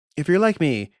If you're like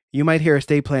me, you might hear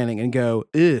estate planning and go,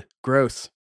 ugh,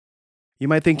 gross. You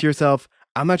might think to yourself,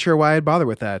 I'm not sure why I'd bother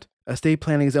with that. Estate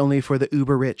planning is only for the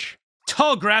uber rich.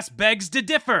 Tallgrass begs to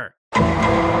differ.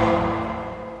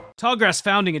 Tallgrass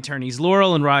founding attorneys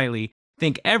Laurel and Riley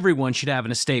think everyone should have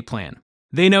an estate plan.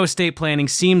 They know estate planning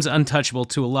seems untouchable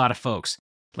to a lot of folks,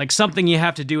 like something you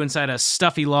have to do inside a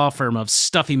stuffy law firm of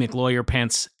Stuffy McLawyer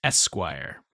Pants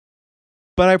Esquire.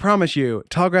 But I promise you,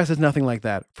 Tallgrass is nothing like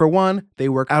that. For one, they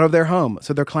work out of their home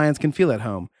so their clients can feel at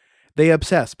home. They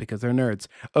obsess, because they're nerds,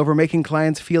 over making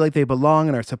clients feel like they belong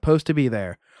and are supposed to be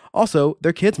there. Also,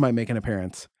 their kids might make an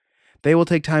appearance. They will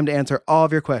take time to answer all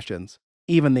of your questions,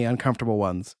 even the uncomfortable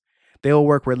ones. They will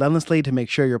work relentlessly to make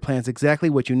sure your plan's exactly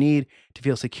what you need to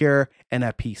feel secure and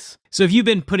at peace. So if you've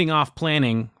been putting off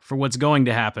planning for what's going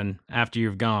to happen after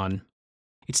you've gone,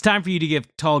 it's time for you to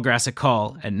give Tallgrass a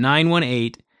call at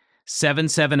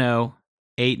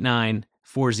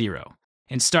 918-770-8940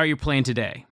 and start your plan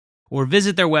today. Or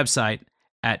visit their website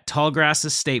at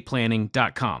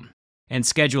tallgrassestatePlanning.com and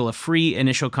schedule a free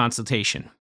initial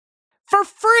consultation. For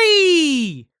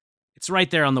free! It's right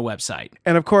there on the website.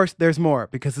 And of course, there's more,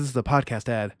 because this is a podcast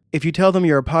ad. If you tell them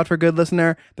you're a Pod for Good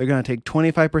listener, they're going to take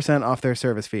 25% off their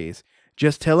service fees.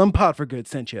 Just tell them Pod for Good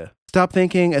sent you. Stop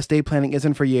thinking estate planning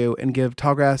isn't for you and give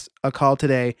Tallgrass a call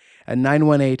today at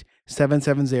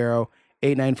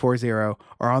 918-770-8940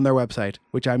 or on their website,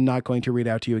 which I'm not going to read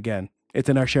out to you again. It's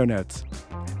in our show notes.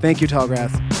 Thank you,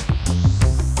 Tallgrass.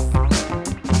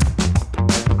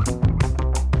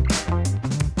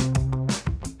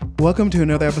 Welcome to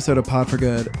another episode of Pod for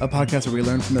Good, a podcast where we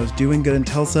learn from those doing good in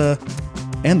Tulsa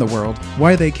and the world,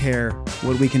 why they care,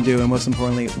 what we can do, and most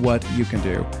importantly, what you can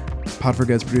do. Pod for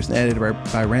Good is produced and edited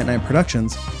by Rant 9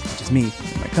 Productions, which is me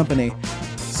and my company.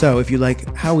 So if you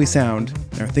like how we sound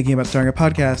and are thinking about starting a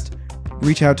podcast,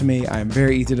 reach out to me. I am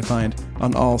very easy to find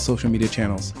on all social media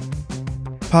channels.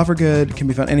 Pod for Good can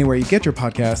be found anywhere you get your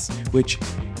podcasts, which,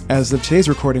 as of today's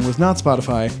recording, was not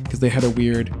Spotify because they had a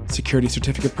weird security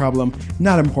certificate problem.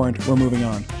 Not important. We're moving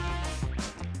on.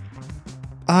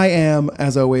 I am,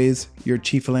 as always, your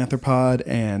chief philanthropod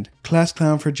and class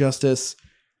clown for justice,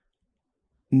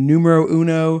 numero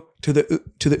uno to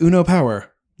the uno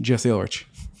power, Jesse Ulrich.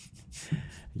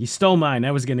 You stole mine.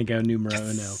 I was going to go numero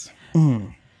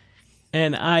uno.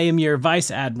 And I am your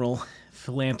vice admiral,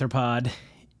 philanthropod,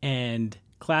 and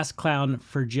class clown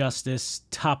for justice,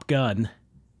 Top Gun,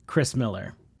 Chris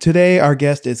Miller. Today, our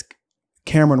guest is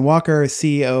Cameron Walker,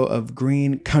 CEO of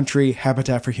Green Country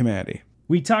Habitat for Humanity.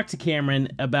 We talked to Cameron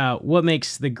about what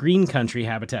makes the Green Country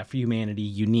Habitat for Humanity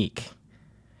unique.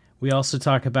 We also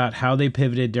talk about how they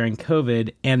pivoted during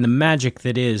COVID and the magic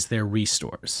that is their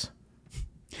restores.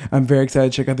 I'm very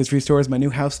excited to check out these restores. My new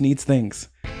house needs things.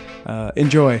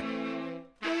 Enjoy.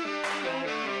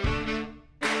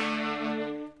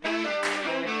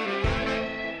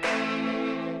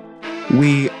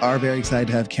 We are very excited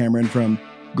to have Cameron from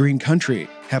Green Country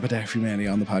Habitat for Humanity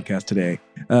on the podcast today.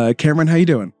 Cameron, how you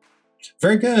doing?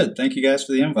 Very good. Thank you guys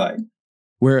for the invite.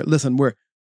 We're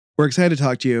excited to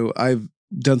talk to you. I've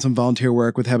done some volunteer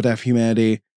work with Habitat for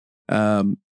Humanity,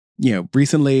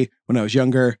 recently when I was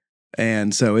younger.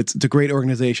 And so it's a great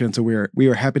organization. So we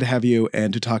are happy to have you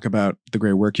and to talk about the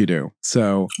great work you do.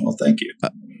 So, well, thank you.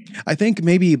 I think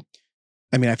I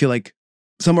feel like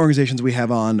some organizations we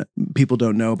have on people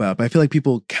don't know about, but I feel like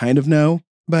people kind of know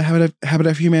about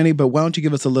Habitat for Humanity. But why don't you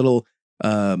give us a little,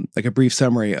 like a brief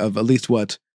summary of at least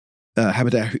what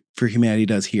Habitat for Humanity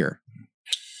does here?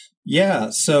 Yeah.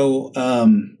 So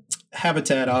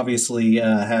Habitat obviously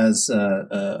has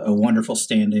a wonderful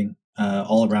standing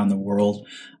all around the world,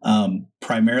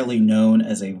 primarily known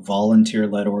as a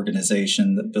volunteer-led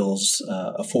organization that builds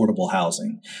affordable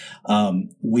housing.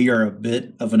 We are a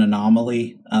bit of an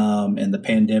anomaly, and the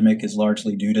pandemic is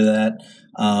largely due to that.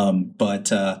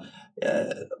 But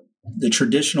the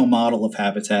traditional model of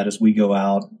Habitat is we go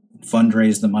out,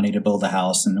 fundraise the money to build a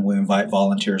house, and then we invite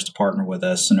volunteers to partner with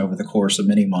us. And over the course of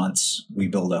many months, we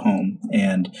build a home.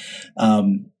 And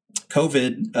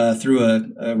COVID threw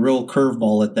a real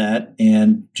curveball at that,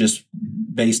 and just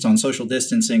based on social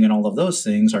distancing and all of those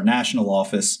things, our national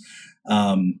office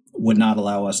would not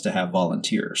allow us to have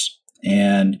volunteers.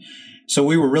 And so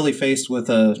we were really faced with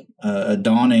a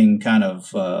daunting kind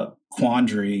of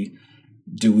quandary.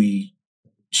 Do we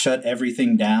shut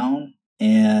everything down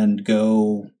and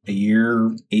go a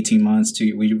year, 18 months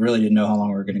we really didn't know how long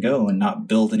we were going to go and not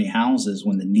build any houses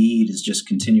when the need is just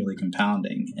continually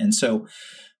compounding? And so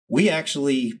we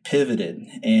actually pivoted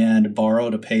and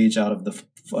borrowed a page out of the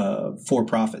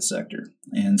for-profit sector.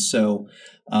 And so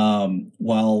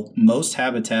while most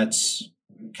habitats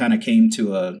kind of came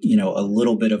to a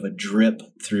little bit of a drip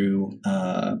through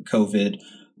COVID,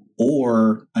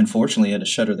 or unfortunately had to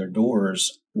shutter their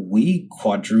doors, we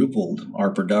quadrupled our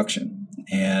production.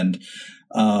 And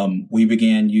we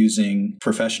began using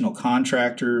professional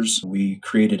contractors. We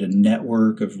created a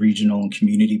network of regional and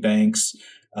community banks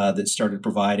that started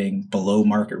providing below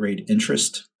market rate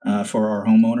interest for our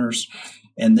homeowners.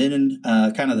 And then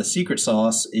kind of the secret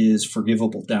sauce is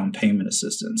forgivable down payment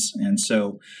assistance. And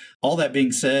so all that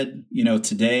being said,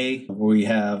 today we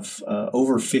have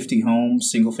over 50 homes,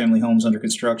 single family homes under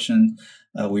construction.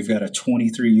 We've got a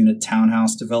 23-unit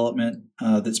townhouse development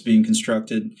that's being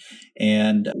constructed.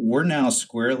 And we're now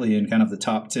squarely in kind of the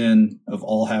top 10 of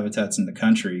all habitats in the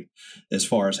country as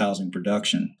far as housing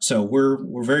production. So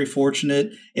we're very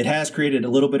fortunate. It has created a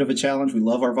little bit of a challenge. We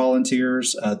love our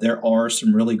volunteers. There are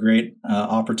some really great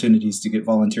opportunities to get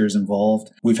volunteers involved.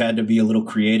 We've had to be a little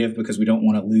creative because we don't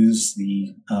want to lose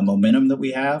the momentum that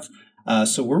we have.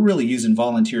 So we're really using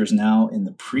volunteers now in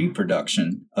the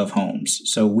pre-production of homes.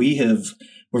 So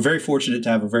we're very fortunate to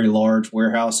have a very large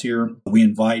warehouse here. We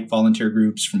invite volunteer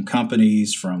groups from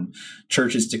companies, from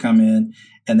churches to come in,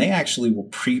 and they actually will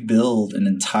pre-build an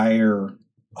entire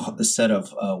set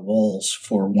of walls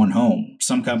for one home.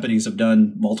 Some companies have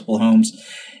done multiple homes.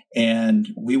 And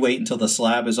we wait until the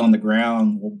slab is on the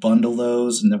ground. We'll bundle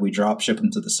those, and then we drop ship them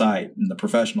to the site, and the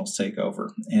professionals take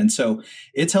over. And so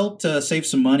it's helped save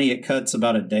some money. It cuts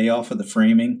about a day off of the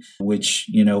framing, which,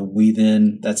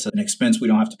 that's an expense we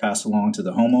don't have to pass along to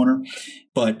the homeowner.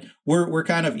 But we're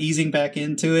kind of easing back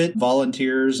into it.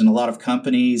 Volunteers and a lot of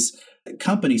companies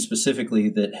specifically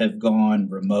that have gone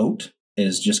remote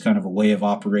is just kind of a way of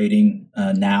operating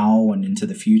now and into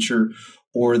the future.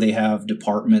 Or they have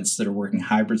departments that are working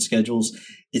hybrid schedules.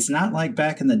 It's not like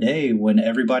back in the day when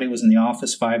everybody was in the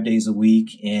office 5 days a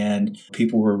week and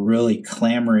people were really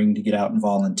clamoring to get out and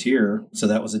volunteer. So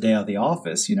that was a day out of the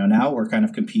office. Now we're kind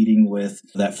of competing with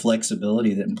that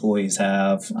flexibility that employees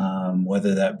have,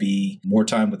 whether that be more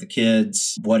time with the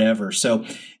kids, whatever. So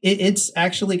it's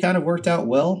actually kind of worked out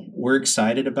well. We're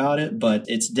excited about it, but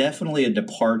it's definitely a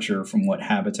departure from what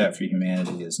Habitat for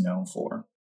Humanity is known for.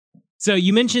 So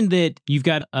you mentioned that you've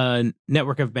got a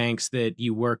network of banks that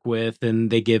you work with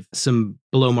and they give some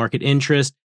below market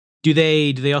interest. Do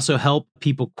they also help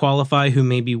people qualify who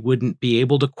maybe wouldn't be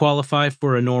able to qualify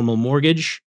for a normal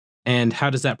mortgage? And how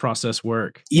does that process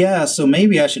work? Yeah, so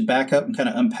maybe I should back up and kind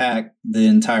of unpack the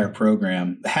entire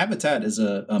program. Habitat is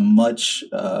a much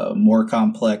more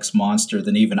complex monster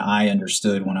than even I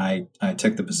understood when I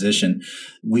took the position.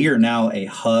 We are now a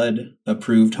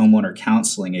HUD-approved homeowner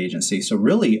counseling agency. So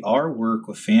really, our work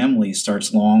with families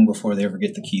starts long before they ever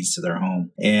get the keys to their home.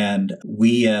 And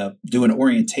we do an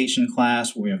orientation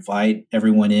class where we invite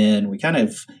everyone in. We kind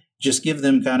of just give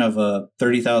them kind of a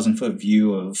 30,000-foot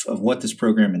view of what this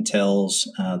program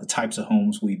entails, the types of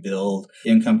homes we build,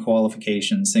 income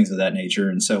qualifications, things of that nature.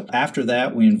 And so after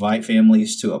that, we invite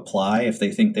families to apply if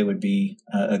they think they would be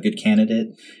a good candidate.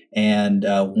 And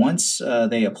once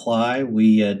they apply,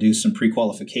 we do some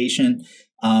pre-qualification.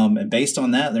 And based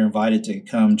on that, they're invited to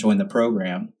come join the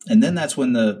program. And then that's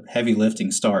when the heavy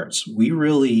lifting starts. We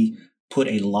really put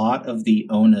a lot of the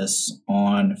onus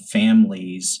on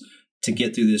families to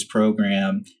get through this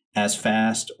program as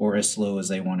fast or as slow as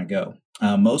they want to go.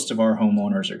 Most of our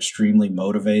homeowners are extremely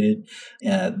motivated.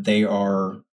 They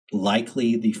are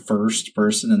likely the first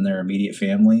person in their immediate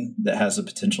family that has the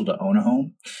potential to own a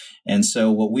home. And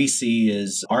so what we see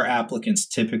is our applicants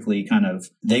typically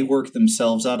they work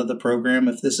themselves out of the program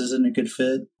if this isn't a good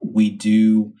fit. We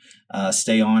do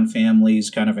stay on families,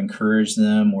 kind of encourage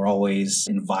them. We're always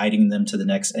inviting them to the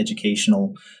next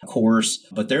educational course.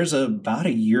 But there's about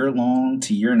a year-long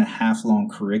to year-and-a-half-long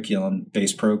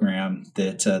curriculum-based program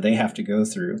that they have to go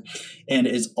through. And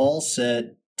it's all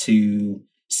set to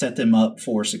set them up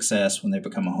for success when they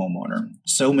become a homeowner.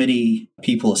 So many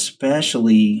people,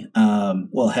 especially,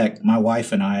 my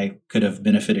wife and I could have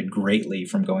benefited greatly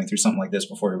from going through something like this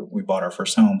before we bought our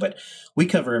first home. But we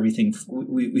cover everything.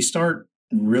 We start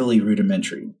really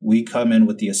rudimentary. We come in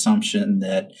with the assumption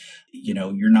that,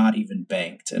 you're not even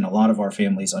banked. And a lot of our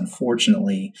families,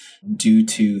 unfortunately, due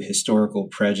to historical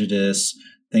prejudice,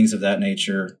 things of that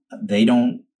nature, they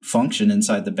don't function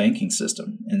inside the banking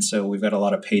system. And so we've got a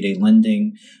lot of payday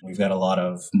lending. We've got a lot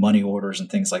of money orders and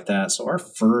things like that. So our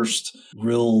first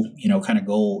real, kind of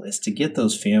goal is to get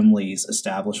those families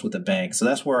established with a bank. So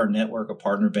that's where our network of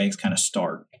partner banks kind of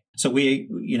start. So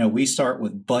we start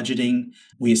with budgeting.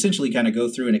 We essentially kind of go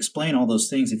through and explain all those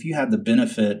things. If you have the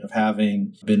benefit of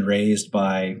having been raised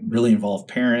by really involved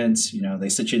parents, they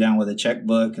sit you down with a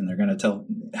checkbook and they're going to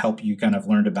help you kind of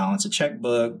learn to balance a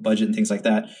checkbook, budget and things like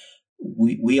that.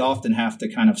 we often have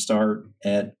to kind of start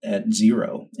at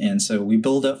zero. And so we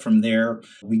build up from there.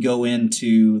 We go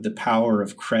into the power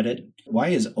of credit. Why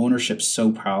is ownership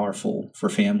so powerful for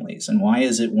families? And why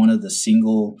is it one of the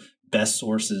single best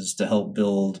sources to help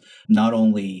build not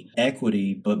only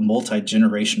equity, but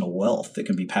multi-generational wealth that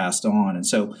can be passed on? And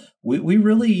so we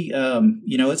really,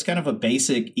 it's kind of a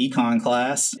basic econ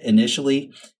class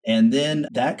initially. And then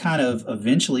that kind of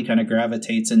eventually kind of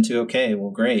gravitates into, okay,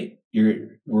 well, great.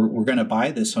 We're going to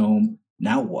buy this home.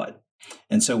 Now what?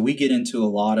 And so we get into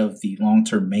a lot of the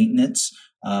long-term maintenance,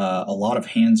 a lot of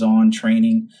hands-on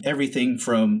training, everything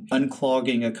from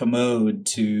unclogging a commode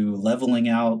to leveling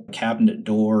out cabinet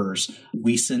doors.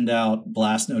 We send out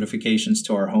blast notifications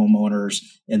to our homeowners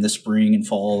in the spring and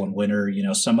fall and winter.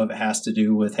 Some of it has to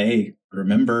do with, hey,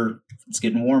 remember, it's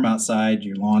getting warm outside.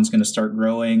 Your lawn's going to start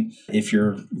growing. If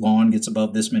your lawn gets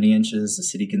above this many inches, the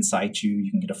city can cite you.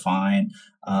 You can get a fine.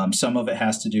 Some of it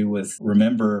has to do with,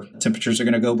 remember, temperatures are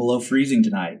going to go below freezing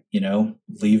tonight.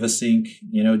 Leave a sink,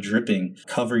 dripping,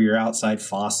 cover your outside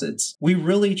faucets. We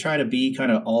really try to be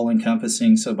kind of all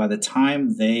encompassing. So by the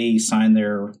time they sign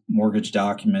their mortgage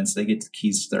documents, they get the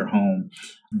keys to their home,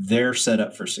 they're set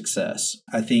up for success.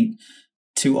 I think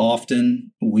too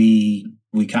often we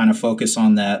kind of focus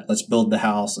on that. Let's build the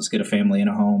house. Let's get a family in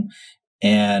a home.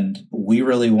 And we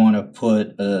really want to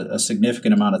put a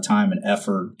significant amount of time and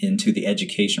effort into the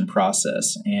education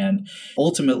process. And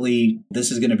ultimately,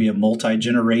 this is going to be a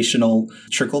multi-generational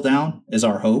trickle down is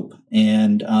our hope.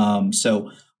 And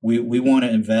so we want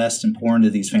to invest and pour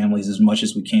into these families as much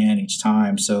as we can each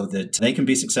time so that they can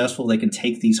be successful. They can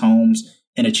take these homes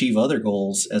and achieve other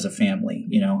goals as a family.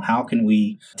 How can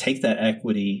we take that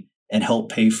equity and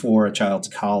help pay for a child's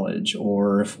college?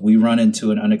 Or if we run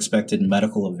into an unexpected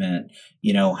medical event,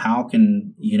 how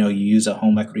can, you use a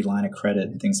home equity line of credit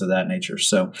and things of that nature.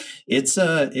 So it's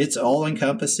all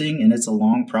encompassing and it's a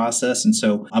long process. And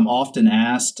so I'm often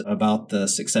asked about the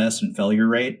success and failure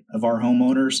rate of our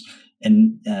homeowners.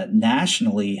 And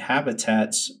nationally,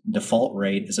 Habitat's default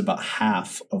rate is about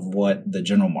half of what the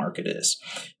general market is.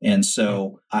 And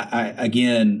so I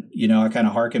again, I kind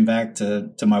of harken back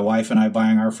to my wife and I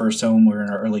buying our first home. We were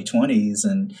in our early 20s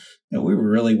and we were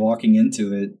really walking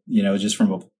into it, just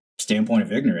from a standpoint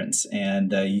of ignorance.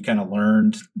 And you kind of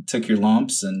learned, took your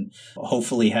lumps and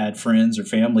hopefully had friends or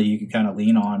family you could kind of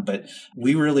lean on. But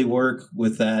we really work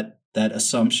with that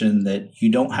assumption that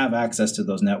you don't have access to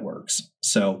those networks.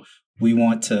 So we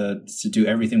want to do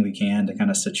everything we can to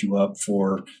kind of set you up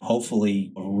for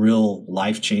hopefully a real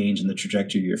life change in the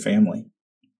trajectory of your family.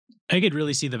 I could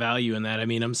really see the value in that. I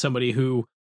mean, I'm somebody who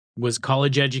was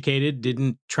college educated,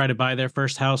 didn't try to buy their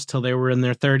first house till they were in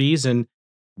their 30s and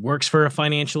works for a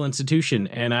financial institution.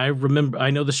 And I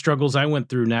know the struggles I went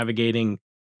through navigating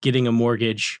getting a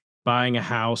mortgage, buying a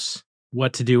house,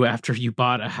 what to do after you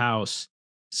bought a house.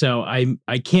 So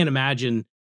I can't imagine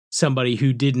somebody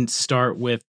who didn't start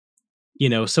with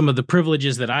some of the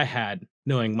privileges that I had,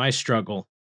 knowing my struggle,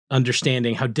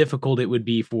 understanding how difficult it would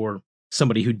be for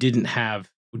somebody who didn't have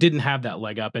that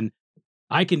leg up. And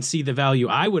I can see the value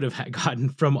I would have gotten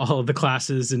from all of the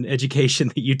classes and education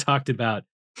that you talked about,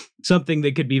 something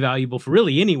that could be valuable for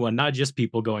really anyone, not just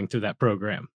people going through that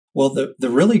program. Well, the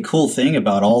really cool thing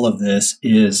about all of this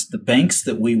is the banks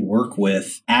that we work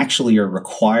with actually are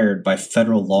required by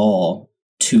federal law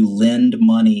to lend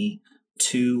money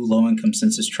to low-income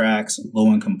census tracts,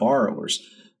 low-income borrowers.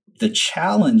 The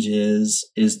challenge is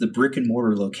the brick and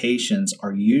mortar locations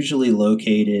are usually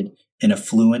located in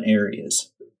affluent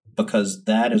areas because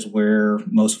that is where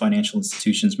most financial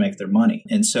institutions make their money.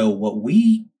 And so what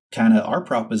we our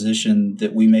proposition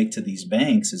that we make to these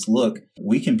banks is, look,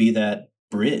 we can be that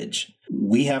bridge.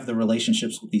 We have the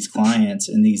relationships with these clients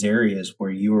in these areas where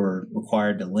you are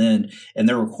required to lend, and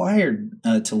they're required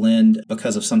to lend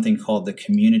because of something called the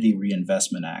Community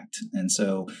Reinvestment Act. And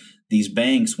so these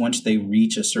banks, once they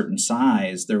reach a certain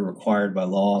size, they're required by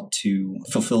law to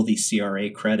fulfill these CRA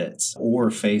credits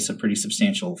or face a pretty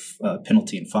substantial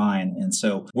penalty and fine. And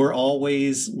so we're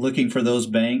always looking for those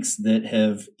banks that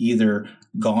have either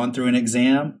gone through an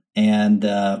exam and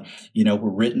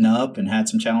were written up and had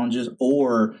some challenges,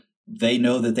 or they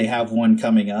know that they have one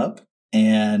coming up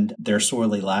and they're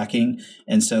sorely lacking.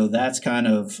 And so that's kind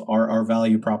of our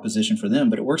value proposition for them.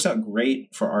 But it works out great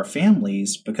for our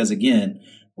families because, again,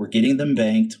 we're getting them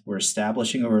banked. We're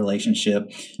establishing a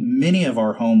relationship. Many of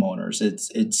our homeowners,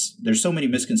 there's so many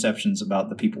misconceptions about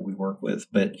the people we work with,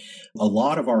 but a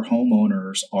lot of our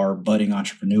homeowners are budding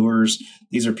entrepreneurs.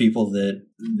 These are people that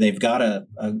they've got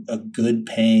a good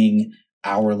paying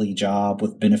hourly job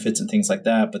with benefits and things like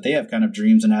that, but they have kind of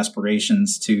dreams and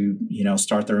aspirations to,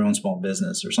 start their own small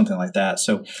business or something like that.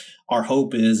 So our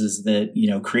hope is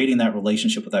that, creating that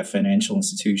relationship with that financial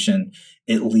institution,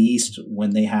 at least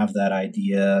when they have that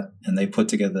idea and they put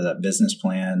together that business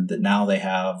plan, that now they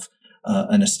have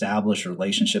an established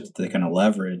relationship that they kind of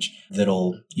leverage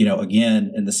that'll,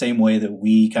 again, in the same way that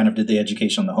we kind of did the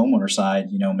education on the homeowner side,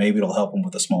 maybe it'll help them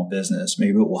with a small business.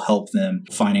 Maybe it will help them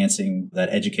financing that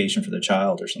education for their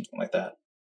child or something like that.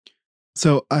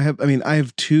 So I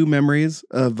have two memories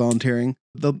of volunteering.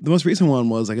 The most recent one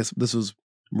was, I guess this was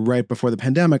right before the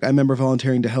pandemic. I remember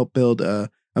volunteering to help build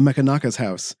a Mekanaka's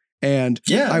house. And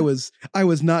yeah. I was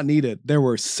not needed. There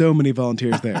were so many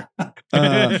volunteers there.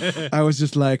 I was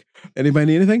just like, anybody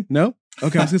need anything? No?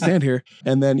 Okay, I'm just gonna stand here.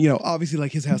 And then, obviously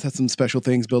like his house had some special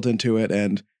things built into it.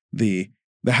 And the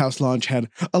house launch had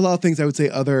a lot of things I would say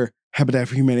other Habitat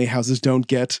for Humanity houses don't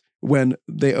get when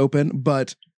they open.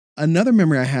 But another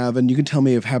memory I have, and you can tell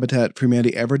me if Habitat for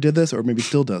Humanity ever did this or maybe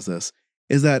still does this,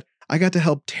 is that I got to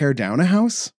help tear down a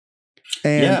house.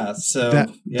 And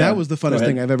that was the funnest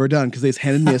thing I've ever done, because they just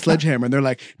handed me a sledgehammer and they're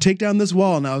like, take down this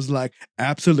wall. And I was like,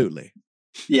 absolutely.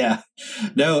 Yeah.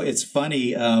 No, it's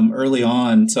funny. Early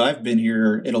on, so I've been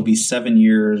here, it'll be 7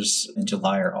 years in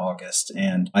July or August.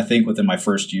 And I think within my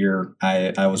first year,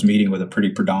 I was meeting with a pretty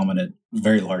predominant,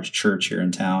 very large church here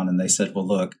in town. And they said, well,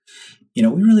 look, we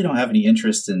really don't have any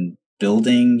interest in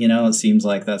building. It seems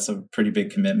like that's a pretty big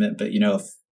commitment. But,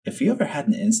 if you ever had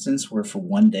an instance where for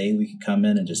one day we could come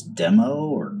in and just demo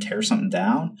or tear something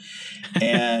down,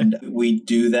 and we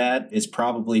do that, it's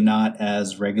probably not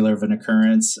as regular of an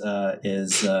occurrence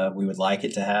as we would like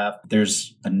it to have.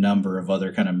 There's a number of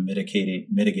other kind of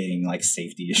mitigating like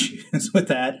safety issues with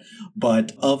that.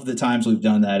 But of the times we've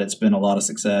done that, it's been a lot of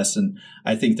success. And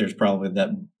I think there's probably that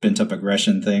bent up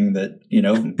aggression thing that,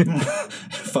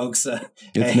 folks,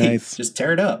 it's nice. Just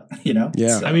tear it up, Yeah.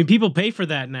 So. I mean, people pay for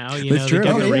that now, That's true. They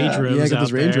got rage rooms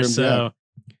out rage there, rooms, so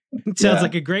it sounds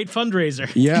like a great fundraiser.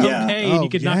 Yeah. You pay and you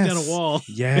could knock down a wall.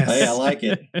 Yes. Hey, I like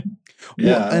it.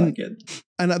 Yeah, I like it.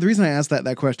 And the reason I asked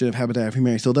that question if Habitat for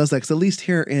Humanity still does that, because at least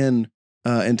here in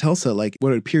Tulsa, like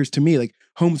what it appears to me, like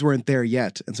homes weren't there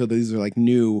yet. And so these are like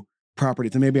new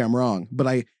properties. And maybe I'm wrong, but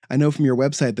I know from your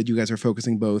website that you guys are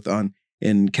focusing both on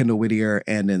in Kendall Whittier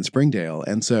and in Springdale.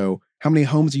 And so how many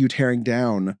homes are you tearing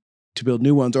down to build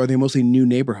new ones? Or are they mostly new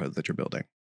neighborhoods that you're building?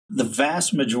 The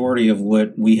vast majority of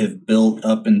what we have built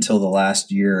up until the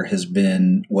last year has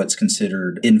been what's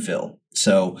considered infill.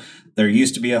 So there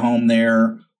used to be a home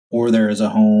there, or there is a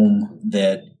home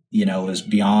that, is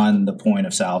beyond the point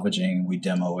of salvaging. We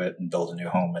demo it and build a new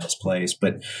home in its place.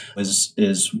 But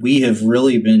as we have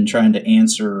really been trying to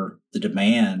answer the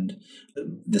demand,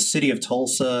 the city of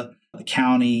Tulsa, the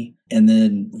county, and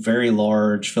then very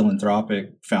large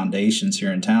philanthropic foundations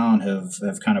here in town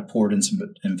have kind of poured in some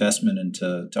investment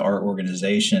into our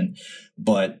organization.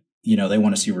 But, they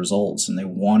want to see results and they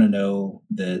want to know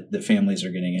that families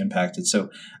are getting impacted. So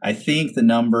I think the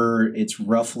number, it's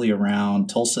roughly around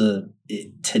Tulsa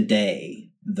today,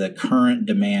 the current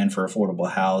demand for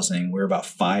affordable housing, we're about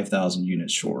 5,000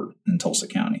 units short in Tulsa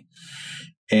County.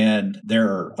 And there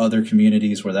are other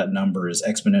communities where that number is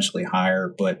exponentially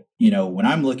higher. But, when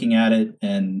I'm looking at it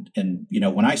and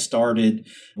when I started,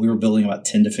 we were building about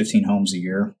 10 to 15 homes a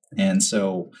year. And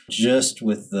so just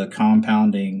with the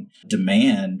compounding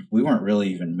demand, we weren't really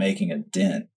even making a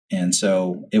dent. And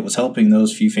so it was helping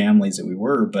those few families that we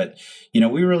were. But,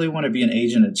 we really want to be an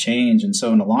agent of change. And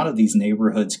so in a lot of these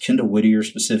neighborhoods, Kendall Whittier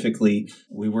specifically,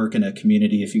 we work in a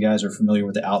community, if you guys are familiar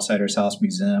with the Outsiders House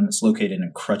Museum, it's located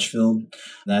in Crutchfield.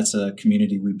 That's a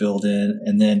community we build in.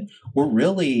 And then we're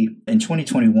really, in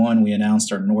 2021, we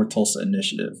announced our North Tulsa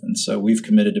initiative. And so we've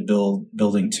committed to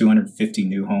building 250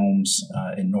 new homes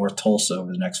in North Tulsa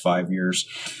over the next 5 years.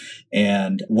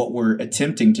 And what we're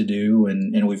attempting to do,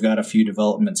 and we've got a few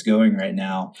developments going right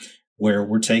now, where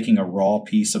we're taking a raw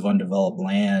piece of undeveloped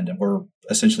land and we're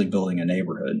essentially building a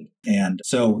neighborhood. And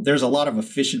so there's a lot of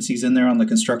efficiencies in there on the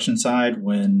construction side.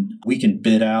 When we can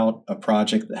bid out a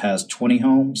project that has 20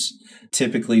 homes,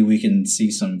 typically we can see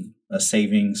some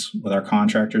savings with our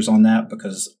contractors on that,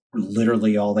 because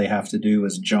literally all they have to do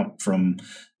is jump from,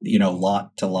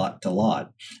 lot to lot to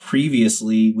lot.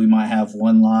 Previously, we might have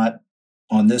one lot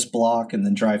on this block and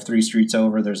then drive 3 streets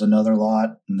over, there's another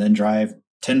lot, and then drive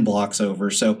 10 blocks over.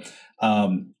 So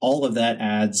all of that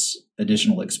adds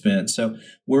additional expense. So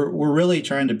we're really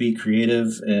trying to be creative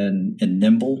and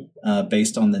nimble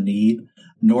based on the need.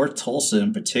 North Tulsa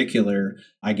in particular,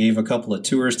 I gave a couple of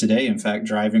tours today, in fact,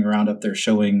 driving around up there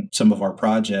showing some of our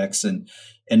projects. And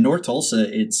North Tulsa,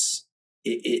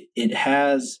 it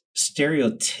has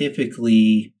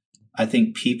stereotypically I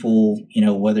think people,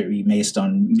 whether it be based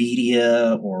on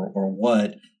media or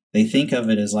what, they think of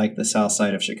it as like the South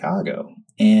Side of Chicago.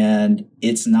 And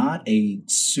it's not a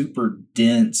super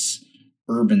dense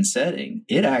urban setting.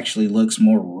 It actually looks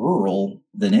more rural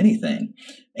than anything.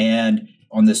 And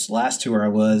on this last tour I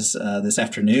was this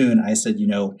afternoon, I said,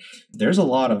 there's a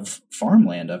lot of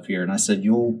farmland up here. And I said,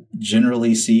 you'll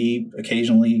generally see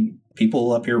occasionally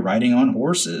people up here riding on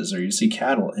horses, or you see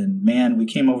cattle. And man, we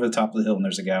came over the top of the hill and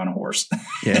there's a guy on a horse.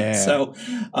 Yeah. So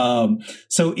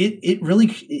it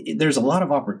really, there's a lot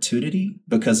of opportunity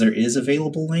because there is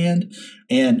available land.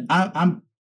 And I'm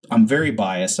very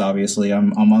biased, obviously.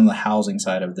 I'm on the housing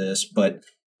side of this, but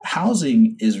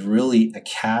housing is really a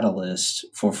catalyst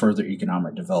for further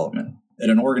economic development. At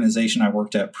an organization I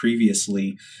worked at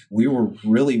previously, we were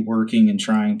really working and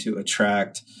trying to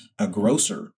attract a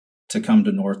grocer to come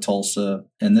to North Tulsa.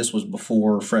 And this was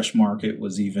before Fresh Market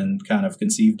was even kind of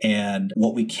conceived. And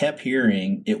what we kept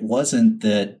hearing, it wasn't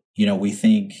that, we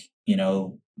think,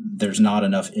 there's not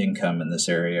enough income in this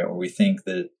area, or we think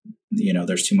that,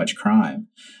 there's too much crime.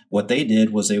 What they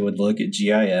did was they would look at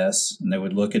GIS and they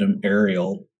would look at an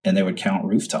aerial and they would count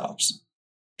rooftops.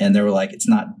 And they were like, it's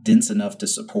not dense enough to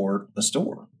support a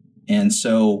store. And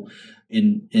so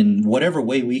in whatever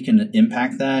way we can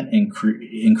impact that and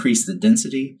increase the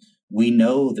density, we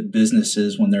know that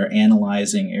businesses, when they're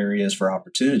analyzing areas for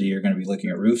opportunity, are going to be looking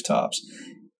at rooftops.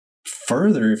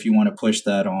 Further, if you want to push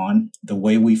that on, the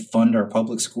way we fund our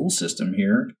public school system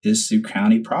here is through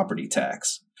county property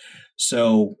tax.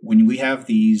 So when we have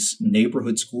these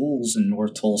neighborhood schools in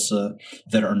North Tulsa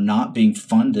that are not being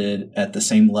funded at the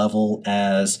same level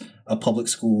as a public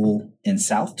school in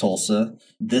South Tulsa,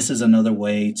 this is another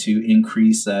way to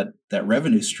increase that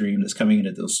revenue stream that's coming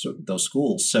into those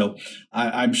schools. So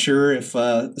I'm sure if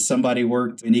somebody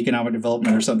worked in economic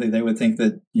development or something, they would think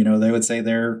that, they would say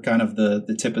they're kind of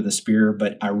the tip of the spear.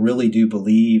 But I really do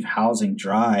believe housing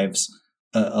drives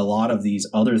a lot of these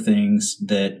other things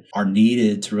that are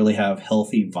needed to really have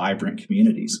healthy, vibrant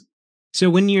communities. So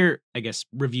when you're, I guess,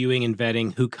 reviewing and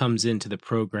vetting who comes into the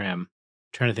program,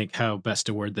 trying to think how best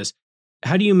to word this,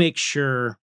 how do you make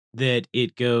sure that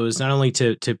it goes not only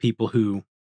to people who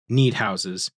need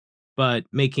houses, but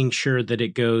making sure that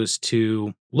it goes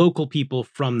to local people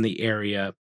from the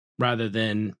area rather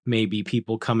than maybe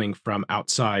people coming from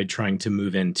outside trying to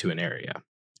move into an area?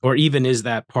 Or even is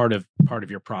that part of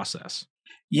your process?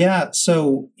 Yeah.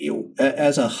 So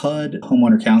as a HUD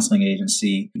homeowner counseling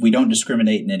agency, we don't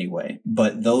discriminate in any way,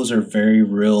 but those are very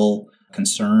real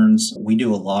concerns. We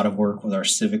do a lot of work with our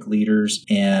civic leaders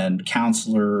and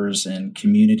counselors and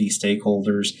community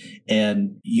stakeholders,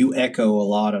 and you echo a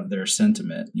lot of their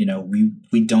sentiment.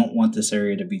 We don't want this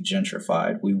area to be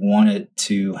gentrified. We want it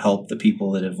to help the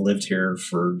people that have lived here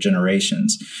for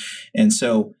generations. And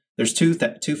so there's two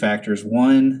factors.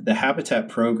 One, the Habitat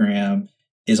program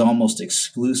is almost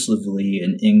exclusively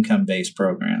an income-based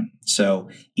program. So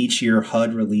each year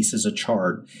HUD releases a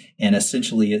chart, and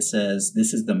essentially it says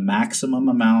this is the maximum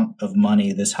amount of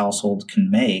money this household can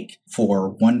make for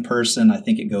one person. I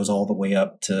think it goes all the way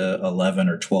up to 11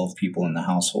 or 12 people in the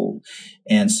household.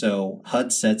 And so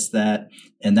HUD sets that,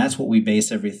 and that's what we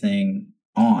base everything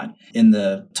on. In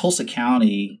the Tulsa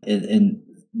County, and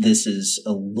this is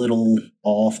a little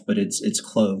off, but it's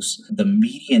close. The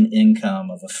median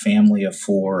income of a family of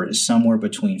four is somewhere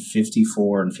between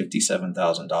 $54,000 and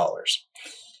 $57,000.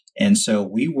 And so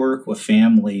we work with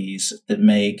families that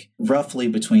make roughly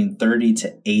between 30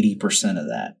 to 80% of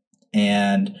that.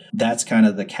 And that's kind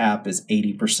of the cap, is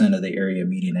 80% of the area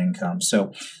median income.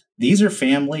 So these are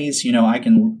families, I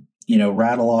can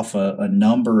rattle off a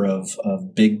number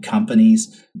of big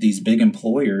companies, these big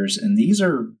employers, and these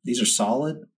are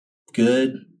solid,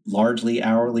 good, largely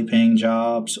hourly paying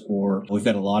jobs. Or we've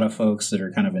got a lot of folks that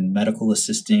are kind of in medical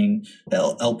assisting,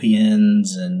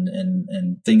 LPNs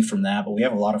and things from that. But we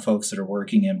have a lot of folks that are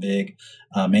working in big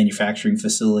manufacturing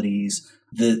facilities.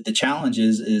 The challenge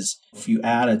is if you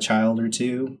add a child or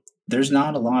two, there's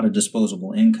not a lot of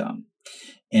disposable income.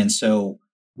 And so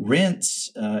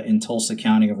rents in Tulsa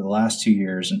County over the last 2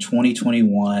 years, in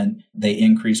 2021, they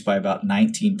increased by about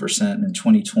 19%. And in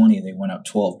 2020, they went up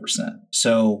 12%.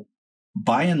 So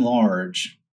by and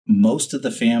large, most of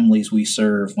the families we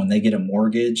serve, when they get a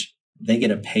mortgage, they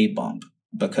get a pay bump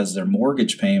because their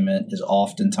mortgage payment is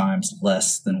oftentimes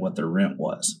less than what their rent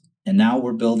was. And now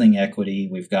we're building equity.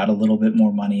 We've got a little bit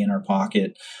more money in our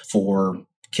pocket for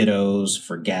kiddos,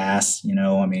 for gas.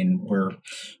 We're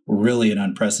really in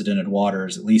unprecedented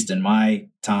waters, at least in my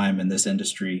time in this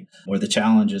industry, where the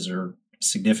challenges are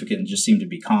significant and just seem to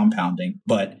be compounding.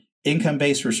 But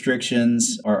income-based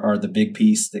restrictions are the big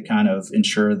piece that kind of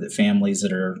ensure that families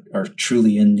that are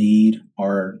truly in need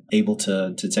are able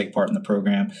to take part in the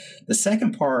program. The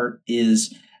second part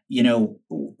is,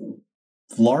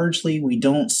 largely we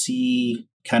don't see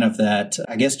kind of that,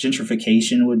 I guess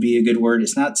gentrification would be a good word.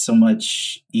 It's not so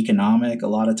much economic. A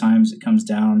lot of times it comes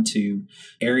down to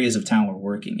areas of town we're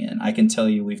working in. I can tell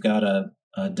you we've got a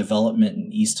development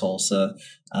in East Tulsa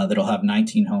that'll have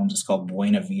 19 homes. It's called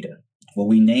Buena Vida. Well,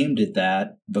 we named it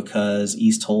that because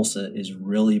East Tulsa is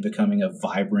really becoming a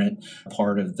vibrant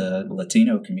part of the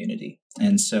Latino community.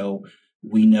 And so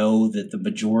we know that the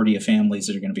majority of families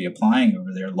that are going to be applying over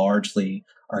there largely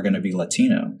are going to be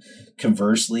Latino.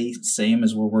 Conversely, same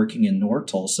as we're working in North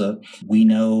Tulsa, we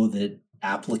know that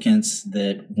applicants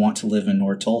that want to live in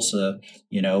North Tulsa,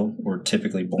 were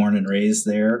typically born and raised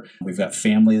there. We've got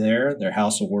family there. Their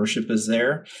house of worship is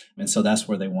there. And so that's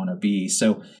where they want to be.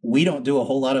 So we don't do a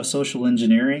whole lot of social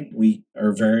engineering. We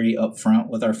are very upfront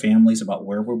with our families about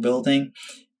where we're building.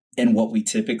 And what we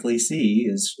typically see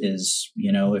is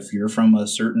if you're from a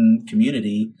certain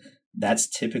community, that's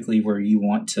typically where you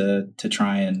want to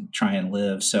try and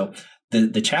live. So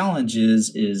the challenge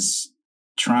is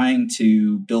trying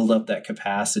to build up that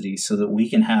capacity so that we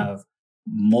can have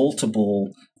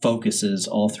multiple focuses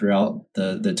all throughout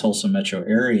the Tulsa metro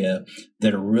area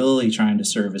that are really trying to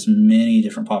serve as many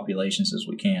different populations as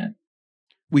we can.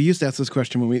 We used to ask this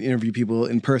question when we interview people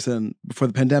in person before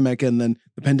the pandemic, and then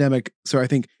the pandemic, I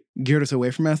think, geared us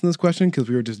away from asking this question because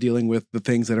we were just dealing with the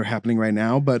things that are happening right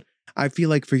now. But I feel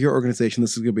like for your organization,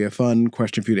 this is going to be a fun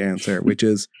question for you to answer, which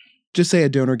is just say a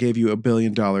donor gave you $1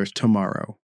 billion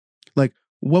tomorrow. Like,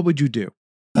 what would you do?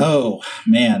 Oh,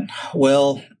 man.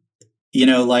 Well,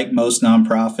 like most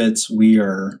nonprofits, we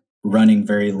are running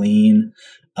very lean.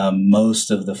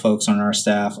 Most of the folks on our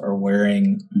staff are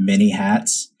wearing many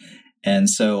hats. And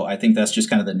so I think that's just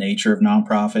kind of the nature of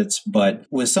nonprofits. But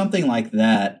with something like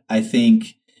that, I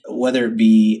think whether it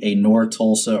be a North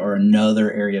Tulsa or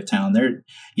another area of town,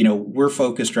 we're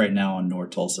focused right now on North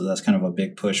Tulsa. That's kind of a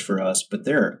big push for us. But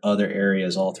there are other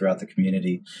areas all throughout the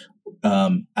community.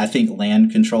 I think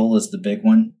land control is the big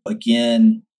one.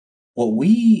 Again, what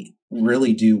we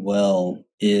really do well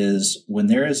is when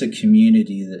there is a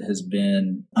community that has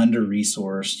been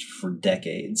under-resourced for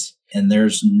decades and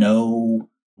there's no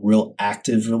real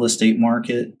active real estate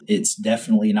market, it's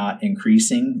definitely not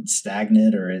increasing, it's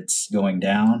stagnant, or it's going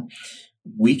down.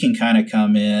 We can kind of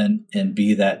come in and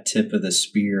be that tip of the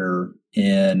spear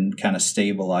in kind of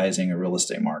stabilizing a real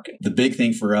estate market. The big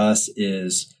thing for us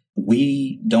is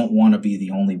we don't want to be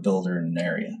the only builder in an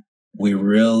area. We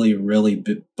really, really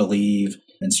believe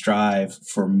and strive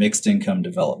for mixed income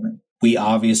development. We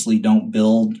obviously don't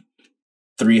build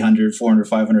 $300,000, $400,000,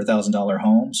 $500,000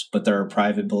 homes, but there are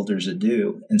private builders that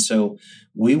do. And so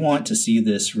we want to see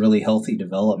this really healthy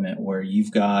development where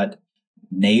you've got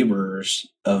neighbors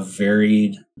of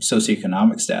varied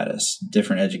socioeconomic status,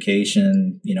 different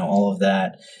education, all of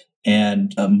that,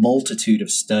 and a multitude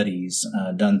of studies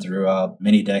done throughout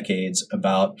many decades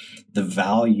about the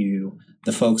value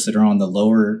the folks that are on the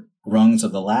lower rungs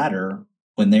of the ladder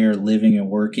when they are living and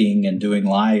working and doing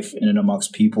life in and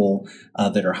amongst people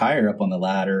that are higher up on the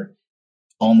ladder.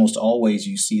 Almost always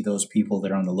you see those people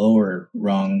that are on the lower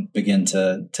rung begin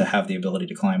to have the ability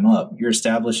to climb up. You're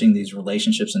establishing these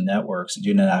relationships and networks that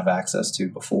you didn't have access to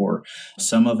before.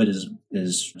 Some of it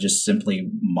is just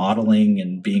simply modeling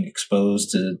and being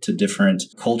exposed to different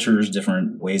cultures,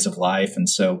 different ways of life. And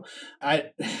so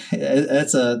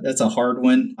that's a hard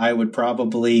one. I would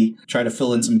probably try to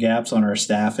fill in some gaps on our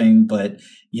staffing, but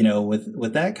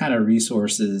with that kind of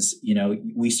resources,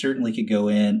 we certainly could go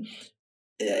in.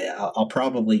 I'll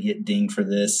probably get dinged for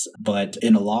this, but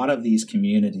in a lot of these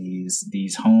communities,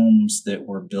 these homes that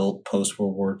were built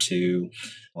post-World War II,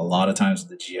 a lot of times with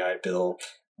the GI Bill,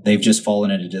 they've just fallen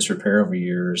into disrepair over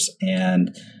years,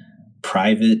 and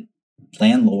private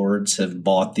landlords have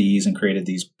bought these and created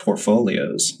these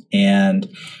portfolios. And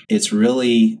it's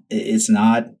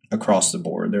not across the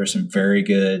board. There are some very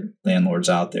good landlords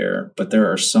out there, but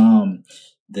there are some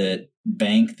that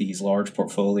bank these large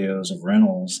portfolios of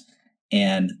rentals,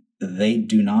 and they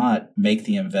do not make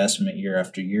the investment year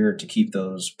after year to keep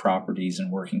those properties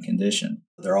in working condition.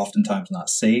 They're oftentimes not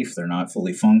safe. They're not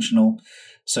fully functional.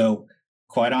 So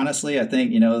quite honestly, I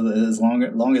think, as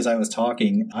long as I was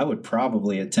talking, I would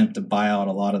probably attempt to buy out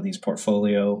a lot of these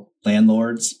portfolio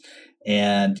landlords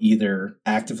and either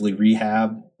actively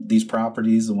rehab these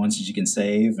properties, the ones that you can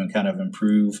save and kind of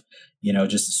improve,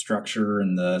 just the structure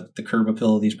and the curb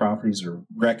appeal of these properties, or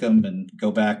wreck them and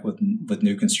go back with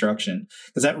new construction.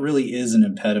 Because that really is an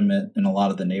impediment in a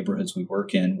lot of the neighborhoods we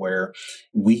work in, where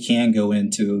we can go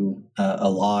into a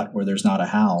lot where there's not a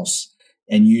house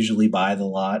and usually buy the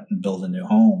lot and build a new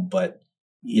home. But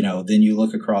then you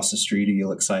look across the street or you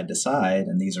look side to side,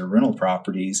 and these are rental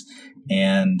properties,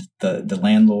 and the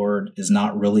landlord is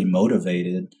not really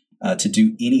motivated to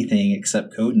do anything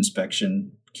except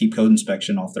keep code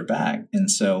inspection off their back. And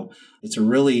so it's a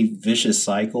really vicious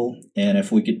cycle. And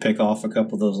if we could pick off a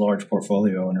couple of those large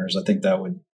portfolio owners, I think that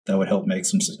would help make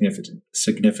some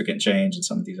significant change in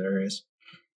some of these areas.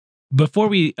 Before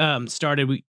we started,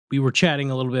 we were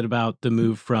chatting a little bit about the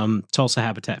move from Tulsa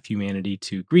Habitat for Humanity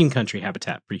to Green Country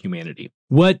Habitat for Humanity.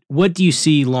 What do you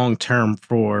see long term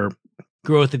for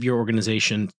growth of your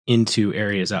organization into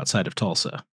areas outside of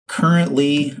Tulsa?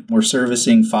 Currently, we're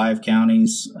servicing 5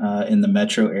 counties in the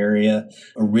metro area.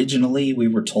 Originally, we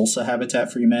were Tulsa Habitat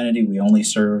for Humanity. We only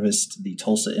serviced the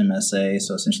Tulsa MSA,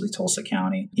 so essentially Tulsa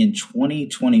County. In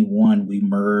 2021, we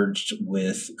merged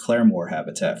with Claremore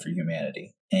Habitat for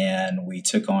Humanity, and we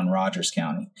took on Rogers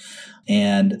County.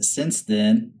 And since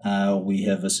then, we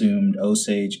have assumed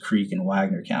Osage, Creek, and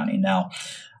Wagner County. Now,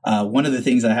 one of the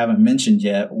things I haven't mentioned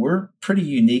yet, we're pretty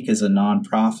unique as a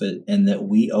nonprofit in that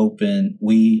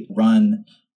we run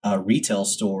retail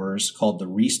stores called the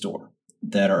Restore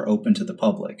that are open to the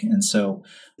public. And so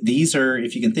these are,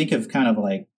 if you can think of kind of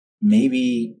like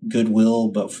maybe Goodwill,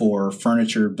 but for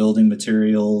furniture, building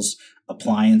materials,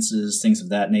 appliances, things of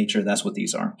that nature, that's what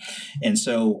these are. And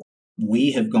so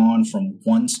we have gone from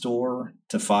 1 store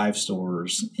to 5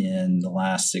 stores in the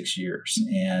last 6 years.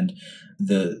 And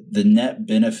the net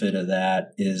benefit of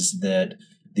that is that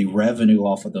the revenue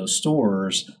off of those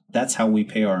stores, that's how we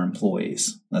pay our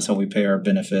employees. That's how we pay our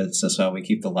benefits. That's how we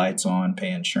keep the lights on,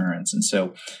 pay insurance. And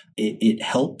so it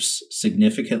helps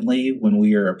significantly when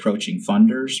we are approaching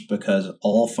funders, because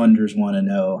all funders want to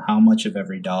know how much of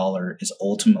every dollar is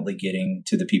ultimately getting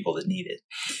to the people that need it.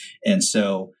 And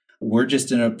so we're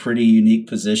just in a pretty unique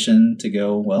position to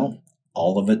go, well,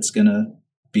 all of it's going to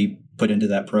be put into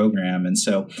that program. And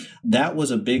so that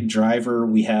was a big driver.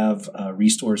 We have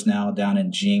Restores now down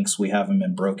in Jinx. We have them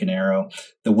in Broken Arrow.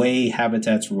 The way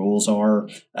Habitat's rules are,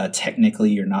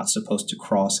 technically you're not supposed to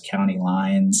cross county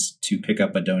lines to pick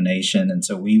up a donation. And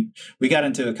so we got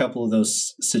into a couple of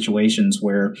those situations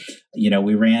where,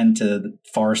 we ran to the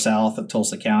far south of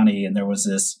Tulsa County, and there was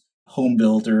this home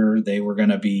builder. They were going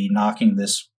to be knocking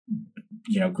this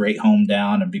great home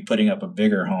down and be putting up a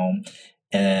bigger home.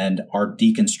 And our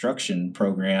deconstruction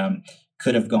program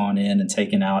could have gone in and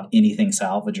taken out anything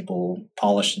salvageable,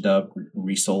 polished it up,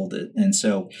 resold it. And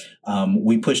so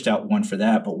we pushed out one for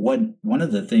that. But one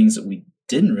of the things that we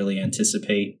didn't really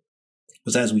anticipate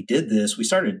was, as we did this, we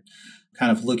started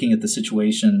kind of looking at the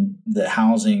situation, the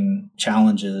housing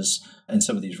challenges in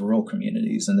some of these rural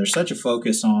communities. And there's such a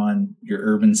focus on your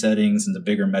urban settings and the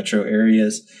bigger metro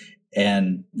areas.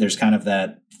 And there's kind of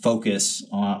that focus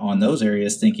on those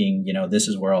areas, thinking, this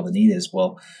is where all the need is.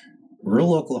 Well,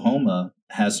 rural Oklahoma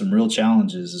has some real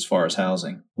challenges as far as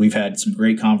housing. We've had some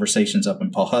great conversations up in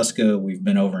Pawhuska. We've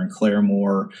been over in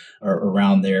Claremore or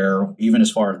around there, even as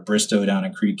far as Bristow down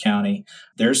in Creek County.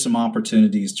 There's some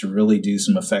opportunities to really do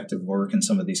some effective work in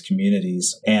some of these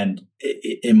communities. And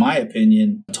in my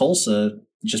opinion, Tulsa,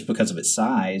 just because of its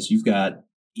size, you've got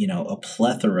a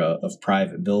plethora of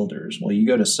private builders. Well, you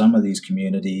go to some of these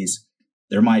communities,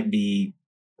 there might be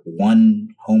one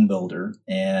home builder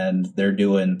and they're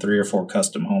doing 3 or 4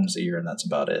 custom homes a year, and that's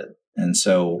about it. And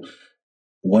so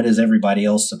what is everybody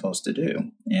else supposed to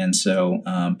do? And so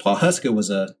Pawhuska was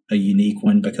a unique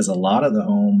one, because a lot of the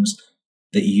homes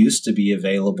that used to be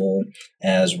available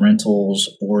as rentals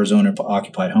or as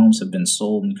owner-occupied homes have been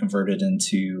sold and converted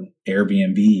into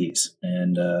Airbnbs.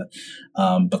 And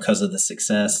because of the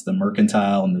success the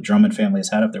Mercantile and the Drummond family has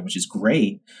had up there, which is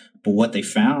great, but what they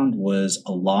found was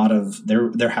a lot of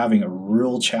they're having a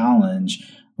real challenge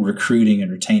recruiting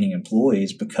and retaining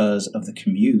employees because of the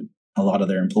commute a lot of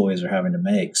their employees are having to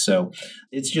make. So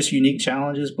it's just unique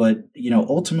challenges. But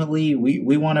ultimately,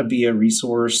 we want to be a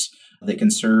resource that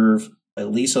can serve at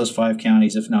least those 5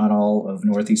 counties, if not all, of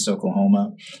Northeast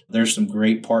Oklahoma. There's some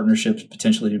great partnerships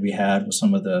potentially to be had with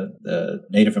some of the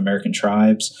Native American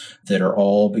tribes that are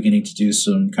all beginning to do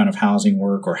some kind of housing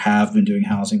work or have been doing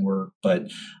housing work.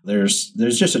 But there's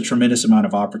just a tremendous amount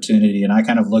of opportunity. And I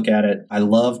kind of look at it, I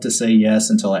love to say yes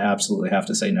until I absolutely have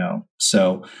to say no.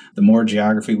 So the more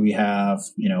geography we have,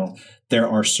 there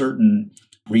are certain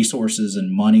resources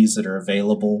and monies that are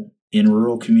available in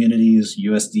rural communities,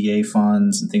 USDA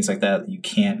funds and things like that you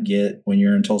can't get when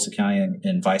you're in Tulsa County,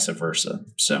 and vice versa.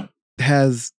 So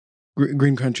has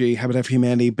Green Country Habitat for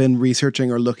Humanity been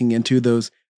researching or looking into those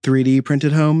 3D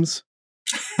printed homes?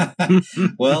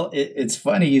 Well, it's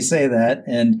funny you say that,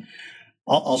 and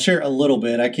I'll share a little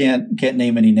bit. I can't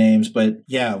name any names, but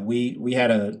yeah, we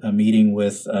had a meeting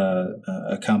with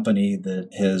a company that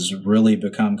has really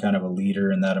become kind of a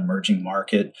leader in that emerging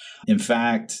market. In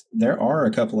fact, there are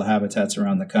a couple of habitats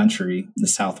around the country, the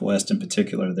Southwest in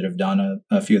particular, that have done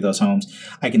a few of those homes.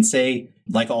 I can say,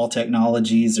 like all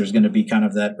technologies, there's going to be kind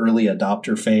of that early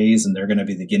adopter phase, and they're going to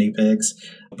be the guinea pigs.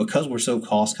 Because we're so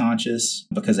cost conscious,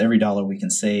 because every dollar we can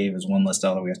save is one less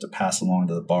dollar we have to pass along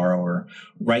to the borrower.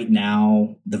 Right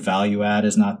now, the value add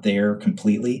is not there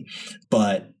completely.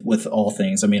 But with all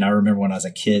things, I mean, I remember when I was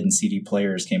a kid and CD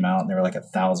players came out and they were like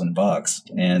 $1,000.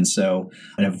 And so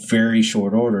in a very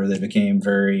short order, they became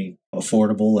very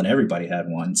affordable and everybody had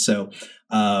one. So,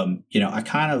 I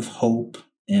kind of hope,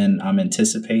 and I'm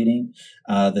anticipating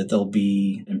that there'll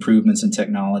be improvements in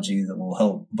technology that will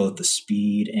help both the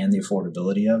speed and the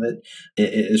affordability of it.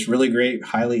 It's really great,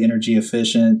 highly energy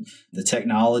efficient. The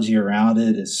technology around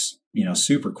it is,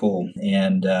 super cool.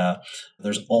 And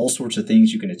there's all sorts of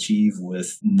things you can achieve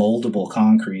with moldable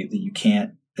concrete that you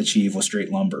can't achieve with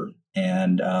straight lumber.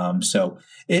 And so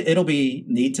it'll be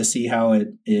neat to see how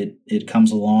it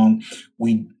comes along.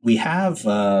 We have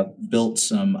built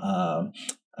some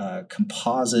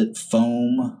composite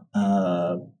foam,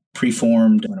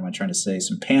 preformed,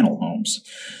 some panel homes.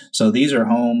 So these are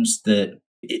homes that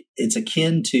it's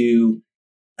akin to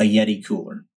a Yeti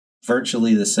cooler,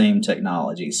 virtually the same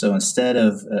technology. So instead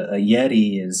of a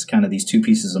Yeti is kind of these two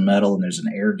pieces of metal and there's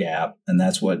an air gap, and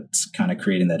that's what's kind of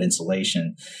creating that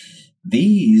insulation.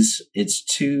 These, it's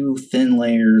two thin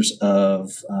layers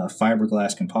of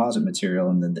fiberglass composite material,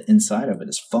 and then the inside of it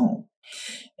is foam.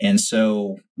 And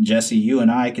so, Jesse, you and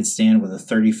I could stand with a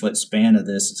 30-foot span of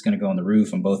this. It's going to go on the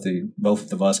roof, and both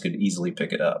of us could easily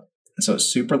pick it up. And so it's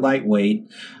super lightweight.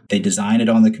 They design it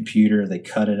on the computer, they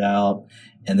cut it out,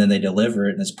 and then they deliver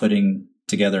it, and it's putting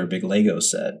together a big Lego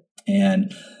set.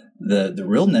 And the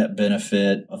real net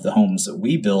benefit of the homes that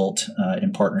we built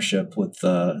in partnership with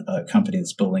a company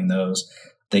that's building those,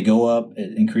 they go up,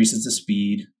 it increases the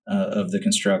speed of the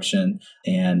construction,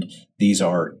 and these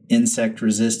are insect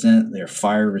resistant, they're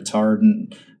fire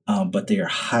retardant, but they are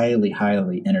highly,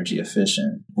 highly energy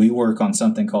efficient. We work on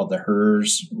something called the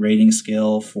HERS rating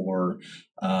scale for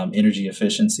energy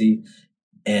efficiency.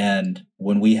 And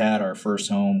when we had our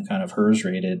first home kind of HERS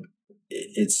rated,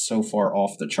 it's so far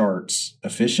off the charts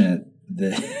efficient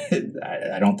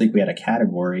that I don't think we had a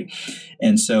category.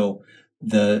 And so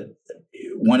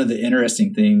one of the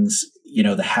interesting things,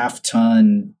 the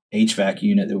half-ton HVAC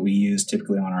unit that we use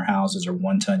typically on our houses, or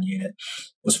 1-ton unit,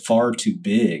 was far too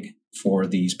big for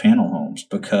these panel homes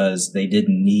because they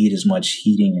didn't need as much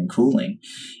heating and cooling.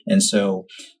 And so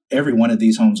every one of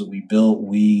these homes that we built,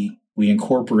 we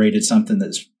incorporated something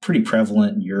that's pretty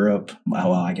prevalent in Europe.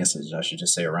 Well, I guess I should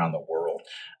just say around the world.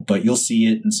 But you'll see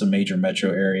it in some major metro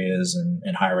areas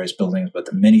and high-rise buildings, but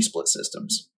the mini split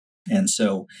systems. And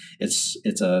so it's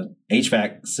a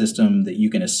HVAC system that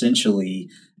you can essentially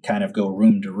kind of go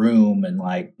room to room. And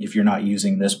like, if you're not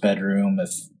using this bedroom, if,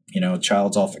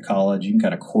 child's off at college, you can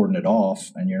kind of cordon it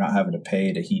off and you're not having to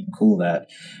pay to heat and cool that.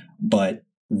 But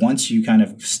once you kind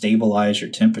of stabilize your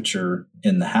temperature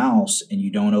in the house and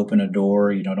you don't open a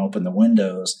door, you don't open the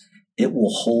windows, it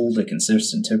will hold a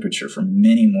consistent temperature for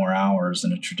many more hours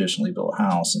than a traditionally built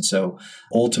house. And so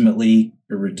ultimately,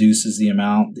 it reduces the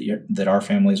amount that our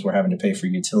families were having to pay for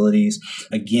utilities.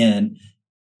 Again,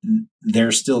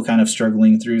 they're still kind of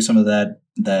struggling through some of that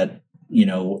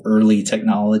early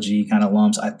technology kind of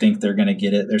lumps. I think they're going to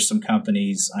get it. There's some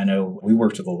companies, I know we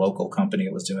worked with a local company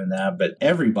that was doing that, but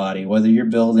everybody, whether you're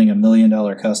building $1 million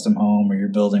custom home or you're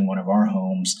building one of our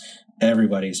homes,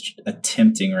 everybody's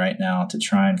attempting right now to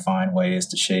try and find ways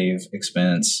to shave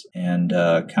expense and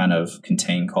kind of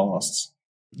contain costs.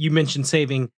 You mentioned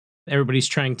saving. Everybody's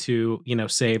trying to,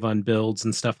 save on builds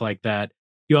and stuff like that.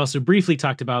 You also briefly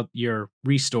talked about your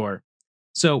restore.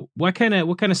 So what kind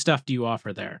of stuff do you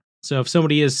offer there? So if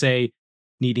somebody is, say,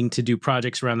 needing to do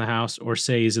projects around the house, or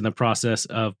say is in the process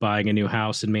of buying a new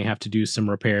house and may have to do some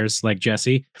repairs like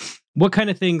Jesse, what kind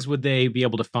of things would they be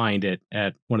able to find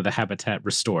at one of the Habitat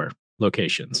Restore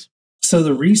locations? So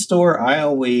the Restore, I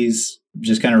always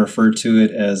just kind of refer to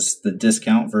it as the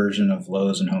discount version of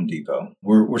Lowe's and Home Depot.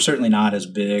 We're certainly not as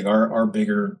big.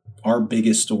 Our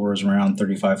biggest store is around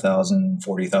 35,000,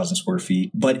 40,000 square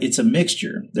feet, but it's a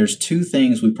mixture. There's two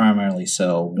things we primarily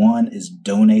sell. One is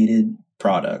donated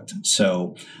product.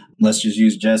 So let's just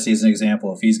use Jesse as an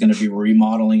example. If he's going to be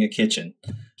remodeling a kitchen,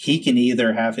 he can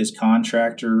either have his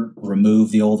contractor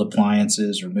remove the old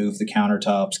appliances, remove the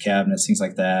countertops, cabinets, things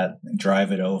like that,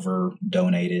 drive it over,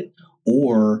 donate it,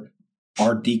 or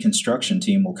our deconstruction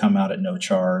team will come out at no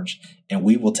charge and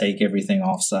we will take everything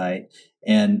off site.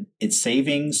 And it's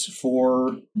savings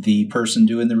for the person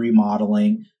doing the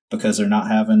remodeling because they're not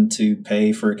having to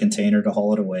pay for a container to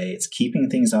haul it away. It's keeping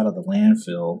things out of the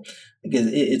landfill.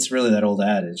 It's really that old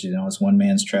adage, it's one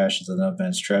man's trash is another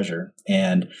man's treasure.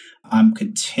 And I'm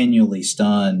continually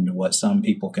stunned what some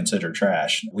people consider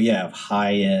trash. We have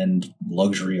high-end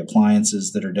luxury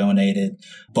appliances that are donated.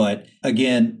 But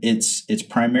again, it's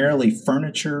primarily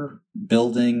furniture,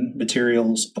 building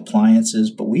materials,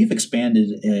 appliances, but we've expanded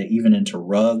even into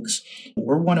rugs.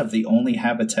 We're one of the only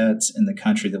habitats in the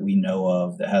country that we know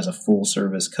of that has a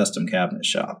full-service custom cabinet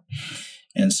shop.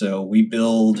 And so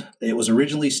it was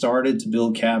originally started to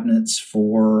build cabinets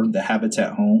for the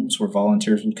Habitat homes where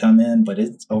volunteers would come in, but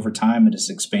over time it has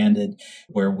expanded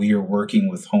where we are working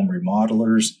with home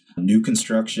remodelers, new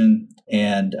construction.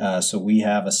 And so we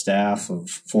have a staff of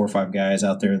 4 or 5 guys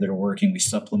out there that are working. We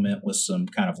supplement with some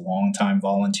kind of longtime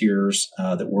volunteers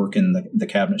that work in the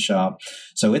cabinet shop.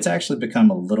 So it's actually become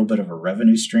a little bit of a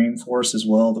revenue stream for us as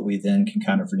well that we then can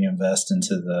kind of reinvest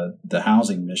into the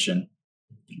housing mission.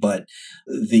 But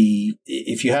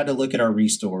if you had to look at our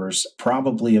restores,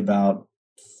 probably about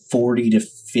 40 to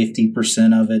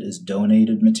 50% of it is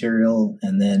donated material.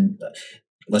 And then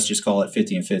let's just call it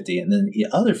 50 and 50. And then the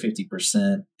other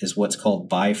 50% is what's called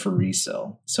buy for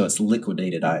resale. So it's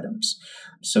liquidated items.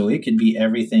 So it could be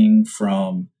everything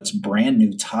from it's brand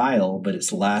new tile, but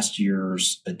it's last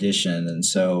year's addition. And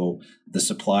so the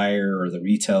supplier or the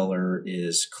retailer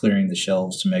is clearing the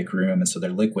shelves to make room. And so they're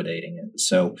liquidating it.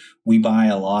 So we buy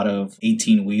a lot of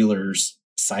 18-wheelers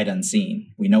sight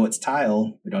unseen. We know it's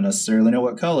tile. We don't necessarily know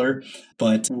what color,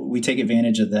 but we take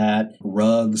advantage of that.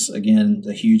 Rugs, again,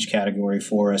 a huge category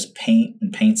for us. Paint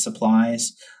and paint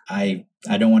supplies. I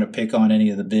don't want to pick on any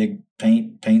of the big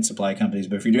paint supply companies,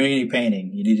 but if you're doing any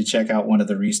painting, you need to check out one of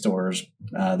the restores.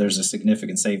 There's a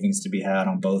significant savings to be had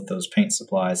on both those paint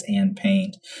supplies and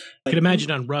paint. I could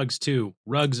imagine on rugs too.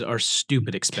 Rugs are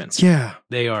stupid expensive. Yeah.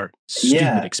 They are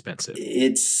stupid expensive.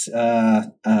 It's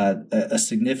a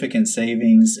significant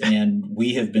savings, and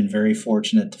we have been very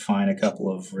fortunate to find a couple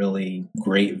of really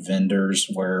great vendors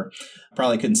where I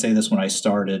probably couldn't say this when I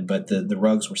started, but the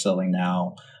rugs we're selling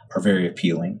now are very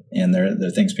appealing, and they're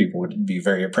things people would be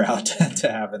very proud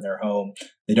to have in their home.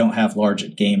 They don't have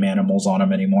large game animals on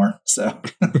them anymore. So,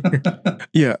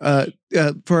 yeah.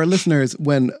 For our listeners,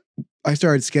 when I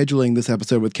started scheduling this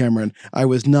episode with Cameron, I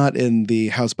was not in the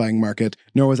house buying market,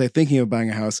 nor was I thinking of buying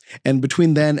a house. And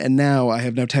between then and now, I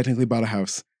have now technically bought a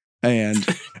house, and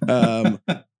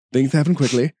things happen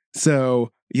quickly.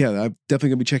 So, yeah, I'm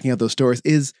definitely gonna be checking out those stores.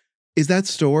 Is that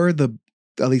store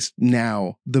at least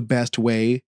now the best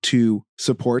way to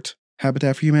support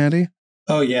Habitat for Humanity?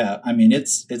 Oh, yeah. I mean,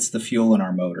 it's the fuel in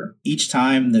our motor. Each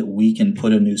time that we can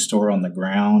put a new store on the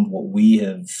ground, what we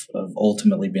have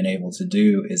ultimately been able to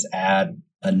do is add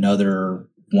another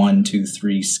 1, 2,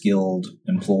 3 skilled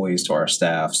employees to our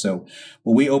staff. So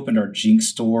when we opened our Jinx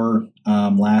store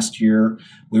last year,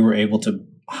 we were able to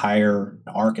hire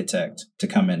an architect to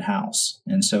come in-house.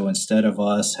 And so instead of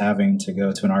us having to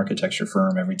go to an architecture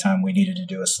firm every time we needed to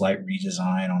do a slight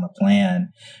redesign on a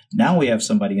plan, now we have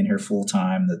somebody in here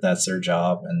full-time that's their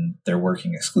job and they're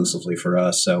working exclusively for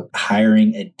us. So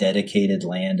hiring a dedicated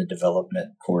land and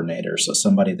development coordinator, so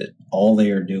somebody that all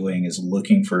they are doing is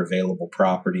looking for available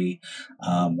property.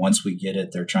 Once we get it,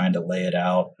 they're trying to lay it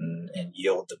out and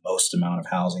yield the most amount of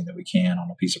housing that we can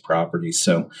on a piece of property.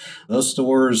 So those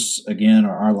stores, again,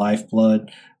 are our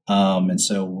lifeblood. And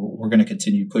so we're going to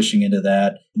continue pushing into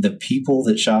that. The people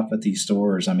that shop at these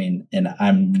stores, I mean, and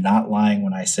I'm not lying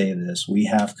when I say this, we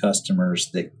have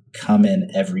customers that come in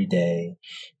every day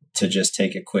to just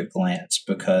take a quick glance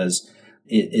because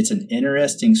it's an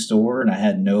interesting store, and I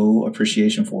had no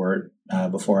appreciation for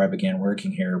it before I began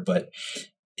working here. But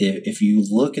if you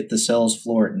look at the sales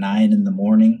floor at 9 in the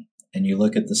morning and you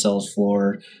look at the sales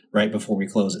floor right before we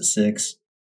close at 6,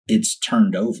 it's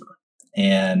turned over.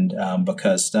 And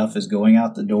because stuff is going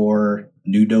out the door,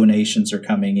 new donations are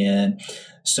coming in.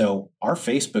 So our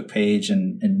Facebook page,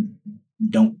 and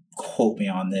don't quote me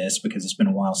on this because it's been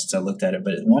a while since I looked at it,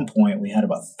 but at one point we had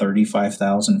about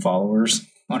 35,000 followers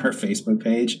on our Facebook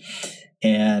page.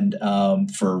 And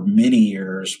for many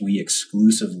years, we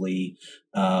exclusively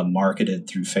marketed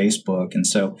through Facebook. And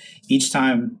so each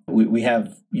time we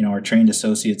have, our trained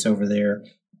associates over there,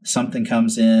 something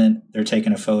comes in, they're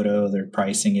taking a photo, they're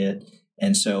pricing it.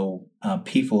 And so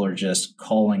people are just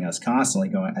calling us constantly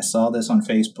going, I saw this on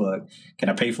Facebook. Can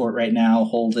I pay for it right now?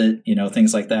 Hold it,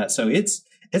 things like that. So it's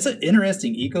an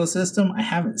interesting ecosystem. I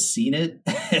haven't seen it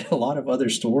at a lot of other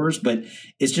stores, but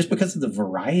it's just because of the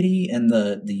variety and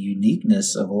the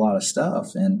uniqueness of a lot of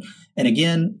stuff. And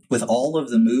again, with all of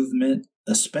the movement,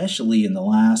 especially in the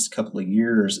last couple of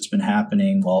years, it's been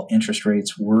happening while interest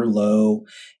rates were low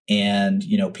and,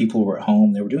 people were at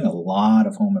home. They were doing a lot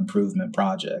of home improvement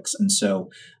projects. And so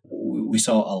we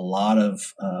saw a lot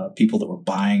of people that were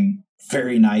buying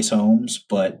very nice homes,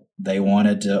 but they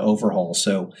wanted to overhaul.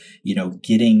 So,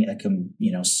 getting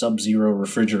a, Sub-Zero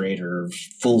refrigerator,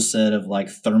 full set of like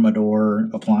Thermador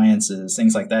appliances,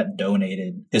 things like that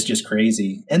donated. It's just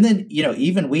crazy. And then,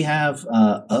 even we have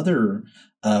other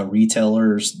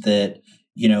retailers that,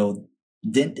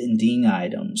 dent and ding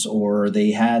items, or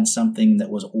they had something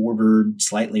that was ordered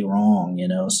slightly wrong,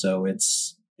 so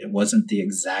it wasn't the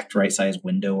exact right size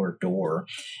window or door.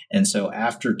 And so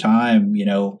after time,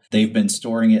 they've been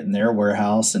storing it in their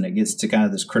warehouse and it gets to kind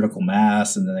of this critical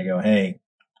mass. And then they go, hey,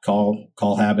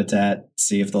 call Habitat,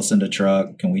 see if they'll send a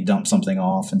truck. Can we dump something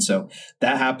off? And so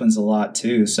that happens a lot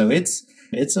too. So it's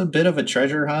a bit of a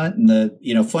treasure hunt. And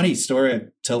the, funny story I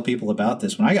tell people about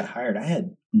this, when I got hired, I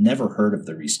had never heard of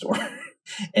the Restore.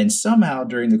 And somehow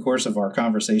during the course of our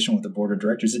conversation with the board of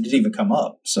directors, it didn't even come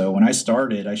up. So when I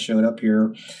started, I showed up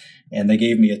here and they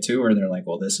gave me a tour and they're like,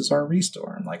 well, this is our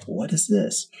Restore. I'm like, what is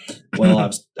this?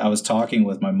 Well, I was talking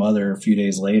with my mother a few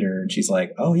days later and she's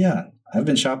like, oh yeah, I've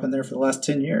been shopping there for the last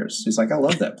 10 years. She's like, I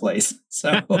love that place.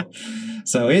 So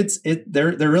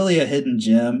they're really a hidden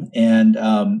gem. And,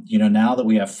 now that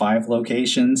we have 5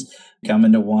 locations, come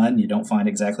into one, you don't find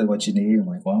exactly what you need. I'm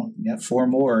like, well, you got 4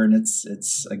 more. And it's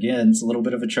a little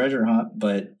bit of a treasure hunt,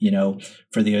 but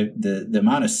for the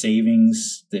amount of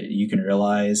savings that you can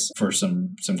realize for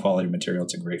some quality material,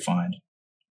 it's a great find.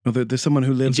 Well, there's someone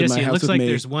who lives Jesse, in my house it looks with like me.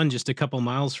 there's one just a couple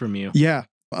miles from you. Yeah.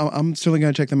 I'm certainly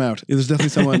going to check them out. There's definitely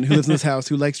someone who lives in this house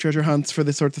who likes treasure hunts for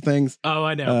this sorts of things. Oh,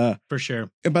 I know. For sure.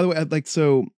 And by the way,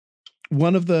 so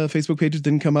one of the Facebook pages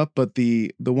didn't come up, but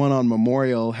the one on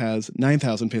Memorial has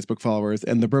 9,000 Facebook followers,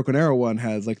 and the Broken Arrow one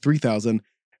has like 3,000.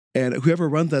 And whoever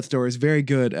runs that store is very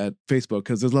good at Facebook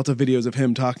because there's lots of videos of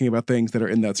him talking about things that are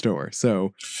in that store.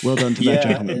 So well done to that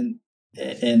gentleman.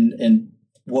 And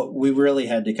what we really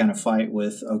had to kind of fight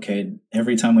with, okay,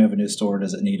 every time we have a new store,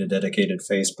 does it need a dedicated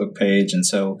Facebook page? And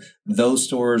so those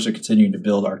stores are continuing to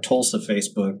build. Our Tulsa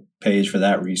Facebook page for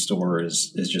that Restore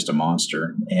is just a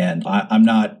monster. And I'm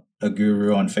not a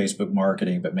guru on Facebook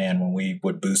marketing, but man, when we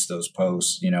would boost those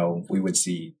posts, we would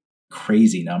see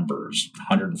crazy numbers.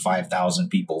 105,000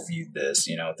 people viewed this,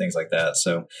 things like that.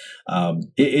 So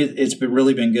it's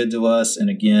really been good to us. And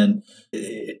again,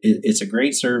 it's a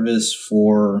great service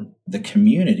for the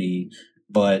community,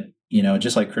 but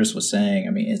just like Chris was saying,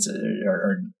 I mean,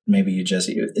 or maybe you,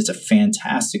 Jesse, it's a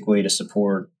fantastic way to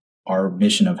support our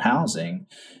mission of housing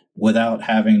without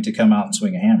having to come out and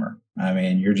swing a hammer. I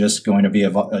mean, you're just going to be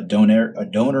a donor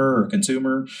or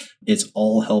consumer. It's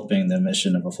all helping the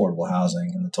mission of affordable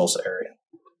housing in the Tulsa area.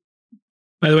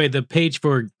 By the way, the page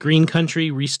for Green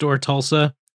Country Restore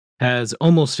Tulsa has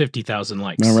almost 50,000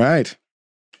 likes. All right.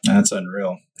 That's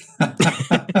unreal.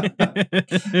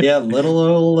 Yeah, little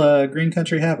old Green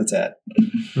Country Habitat.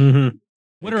 Mm-hmm.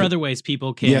 What are other ways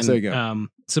people can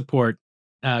support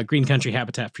Green Country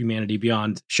Habitat for Humanity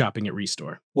beyond shopping at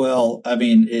Restore? Well, I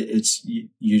mean, it's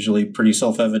usually pretty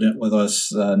self-evident with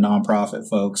us nonprofit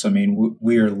folks. I mean,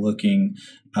 we are looking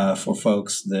for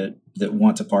folks that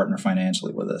want to partner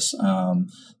financially with us.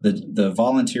 The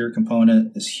volunteer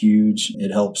component is huge.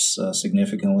 It helps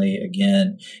significantly.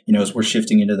 Again, as we're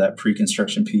shifting into that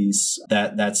pre-construction piece,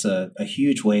 that's a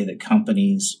huge way that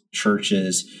companies,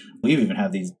 churches, we even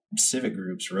have these civic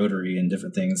groups, Rotary and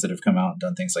different things that have come out and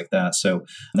done things like that. So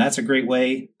that's a great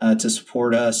way to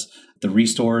support us. The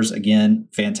Restores, again,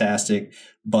 fantastic.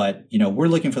 But, we're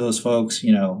looking for those folks,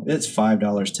 it's $5,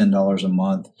 $10 a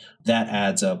month. That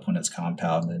adds up when it's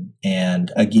compounded.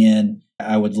 And again,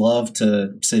 I would love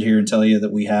to sit here and tell you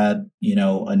that we had,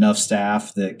 enough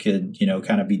staff that could,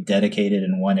 kind of be dedicated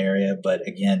in one area. But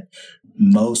again,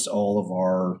 most all of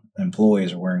our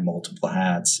employees are wearing multiple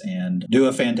hats and do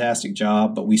a fantastic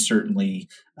job. But we certainly,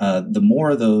 the more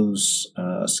of those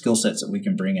skill sets that we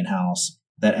can bring in-house,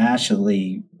 that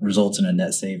actually results in a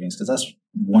net savings because that's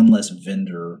one less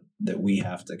vendor that we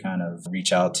have to kind of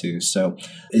reach out to. So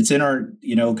it's in our,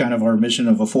 kind of our mission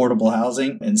of affordable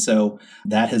housing. And so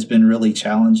that has been really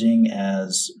challenging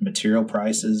as material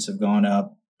prices have gone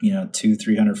up, 200,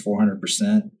 300, 400%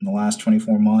 in the last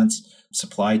 24 months.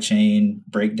 Supply chain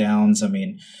breakdowns. I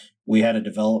mean, we had a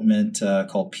development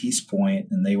called Peace Point,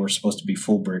 and they were supposed to be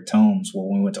full brick homes. Well,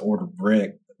 when we went to order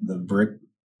brick, the brick,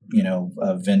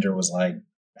 vendor was like,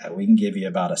 we can give you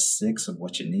about a 1/6 of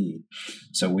what you need.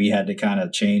 So we had to kind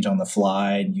of change on the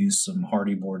fly and use some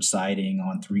hardy board siding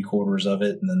on 3/4 of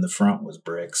it. And then the front was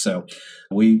brick. So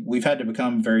we've had to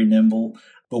become very nimble,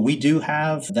 but we do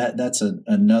have that's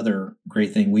another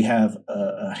great thing. We have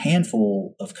a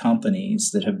handful of companies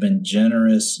that have been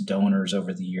generous donors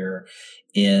over the year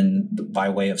by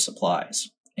way of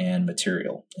supplies and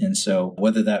material. And so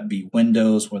whether that be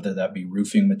windows, whether that be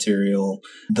roofing material,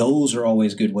 those are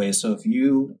always good ways. So if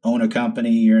you own a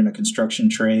company, you're in a construction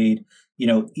trade,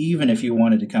 even if you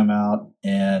wanted to come out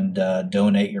and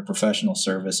donate your professional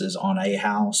services on a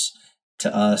house,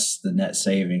 to us, the net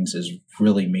savings is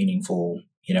really meaningful,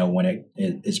 when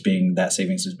that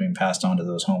savings is being passed on to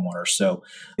those homeowners. So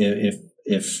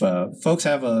if folks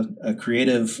have a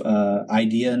creative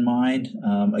idea in mind,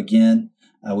 again,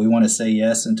 we want to say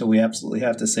yes until we absolutely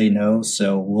have to say no.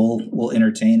 So we'll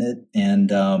entertain it.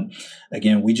 And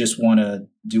again, we just want to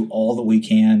do all that we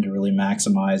can to really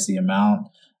maximize the amount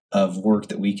of work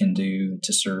that we can do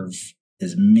to serve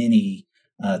as many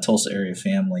Tulsa area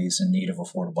families in need of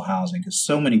affordable housing, because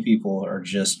so many people are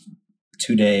just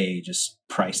today just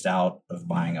priced out of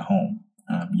buying a home.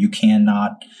 You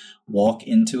cannot walk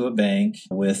into a bank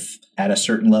at a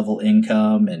certain level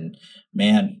income, and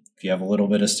man, if you have a little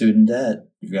bit of student debt,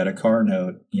 you've got a car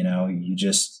note,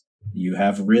 you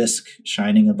have risk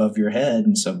shining above your head.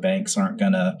 And so banks aren't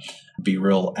going to be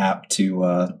real apt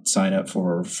to sign up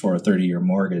for a 30-year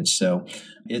mortgage. So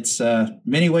it's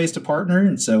many ways to partner.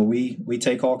 And so we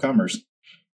take all comers.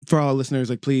 For all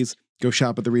listeners, please go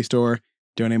shop at the Restore,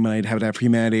 donate money to Habitat for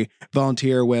Humanity,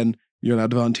 volunteer when you're allowed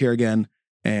to volunteer again.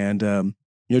 And,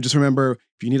 just remember,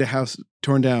 if you need a house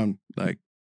torn down,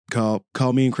 call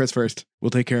me and Chris first. We'll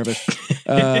take care of it.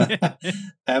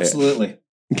 Absolutely.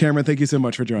 Cameron, thank you so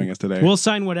much for joining us today. We'll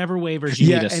sign whatever waivers you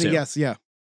need us to. Yes, yeah.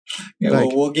 Yeah,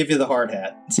 we'll give you the hard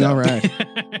hat. So. All right.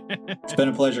 It's been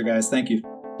a pleasure, guys. Thank you.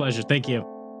 Pleasure. Thank you.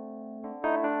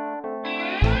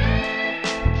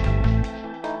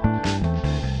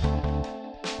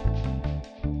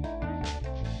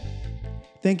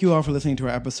 Thank you all for listening to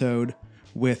our episode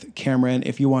with Cameron.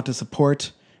 If you want to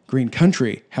support Green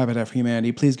Country Habitat for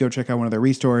Humanity, please go check out one of their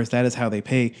restores. That is how they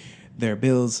pay their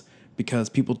bills, because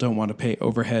people don't want to pay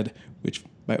overhead, which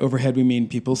by overhead we mean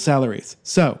people's salaries.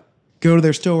 So go to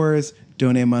their stores,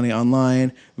 donate money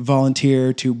online,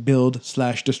 volunteer to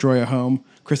build/destroy a home.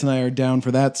 Chris and I are down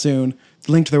for that soon.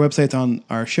 The link to their website's on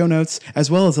our show notes,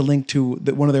 as well as a link to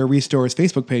one of their restores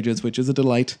Facebook pages, which is a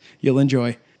delight. You'll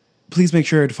enjoy. Please make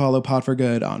sure to follow Pod for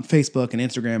Good on Facebook and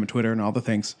Instagram and Twitter and all the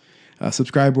things.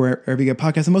 Subscribe wherever you get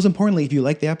podcasts. And most importantly, if you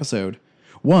like the episode,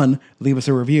 1, leave us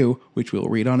a review, which we'll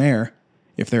read on air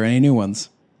if there are any new ones.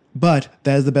 But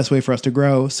that is the best way for us to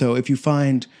grow. So if you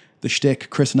find the shtick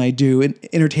Chris and I do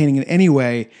entertaining in any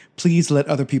way, please let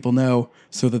other people know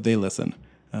so that they listen.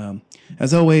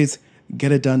 As always,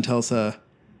 get it done, Tulsa.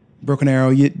 Broken Arrow,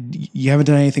 you haven't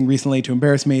done anything recently to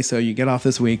embarrass me, so you get off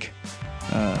this week.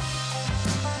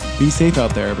 Be safe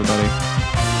out there, everybody.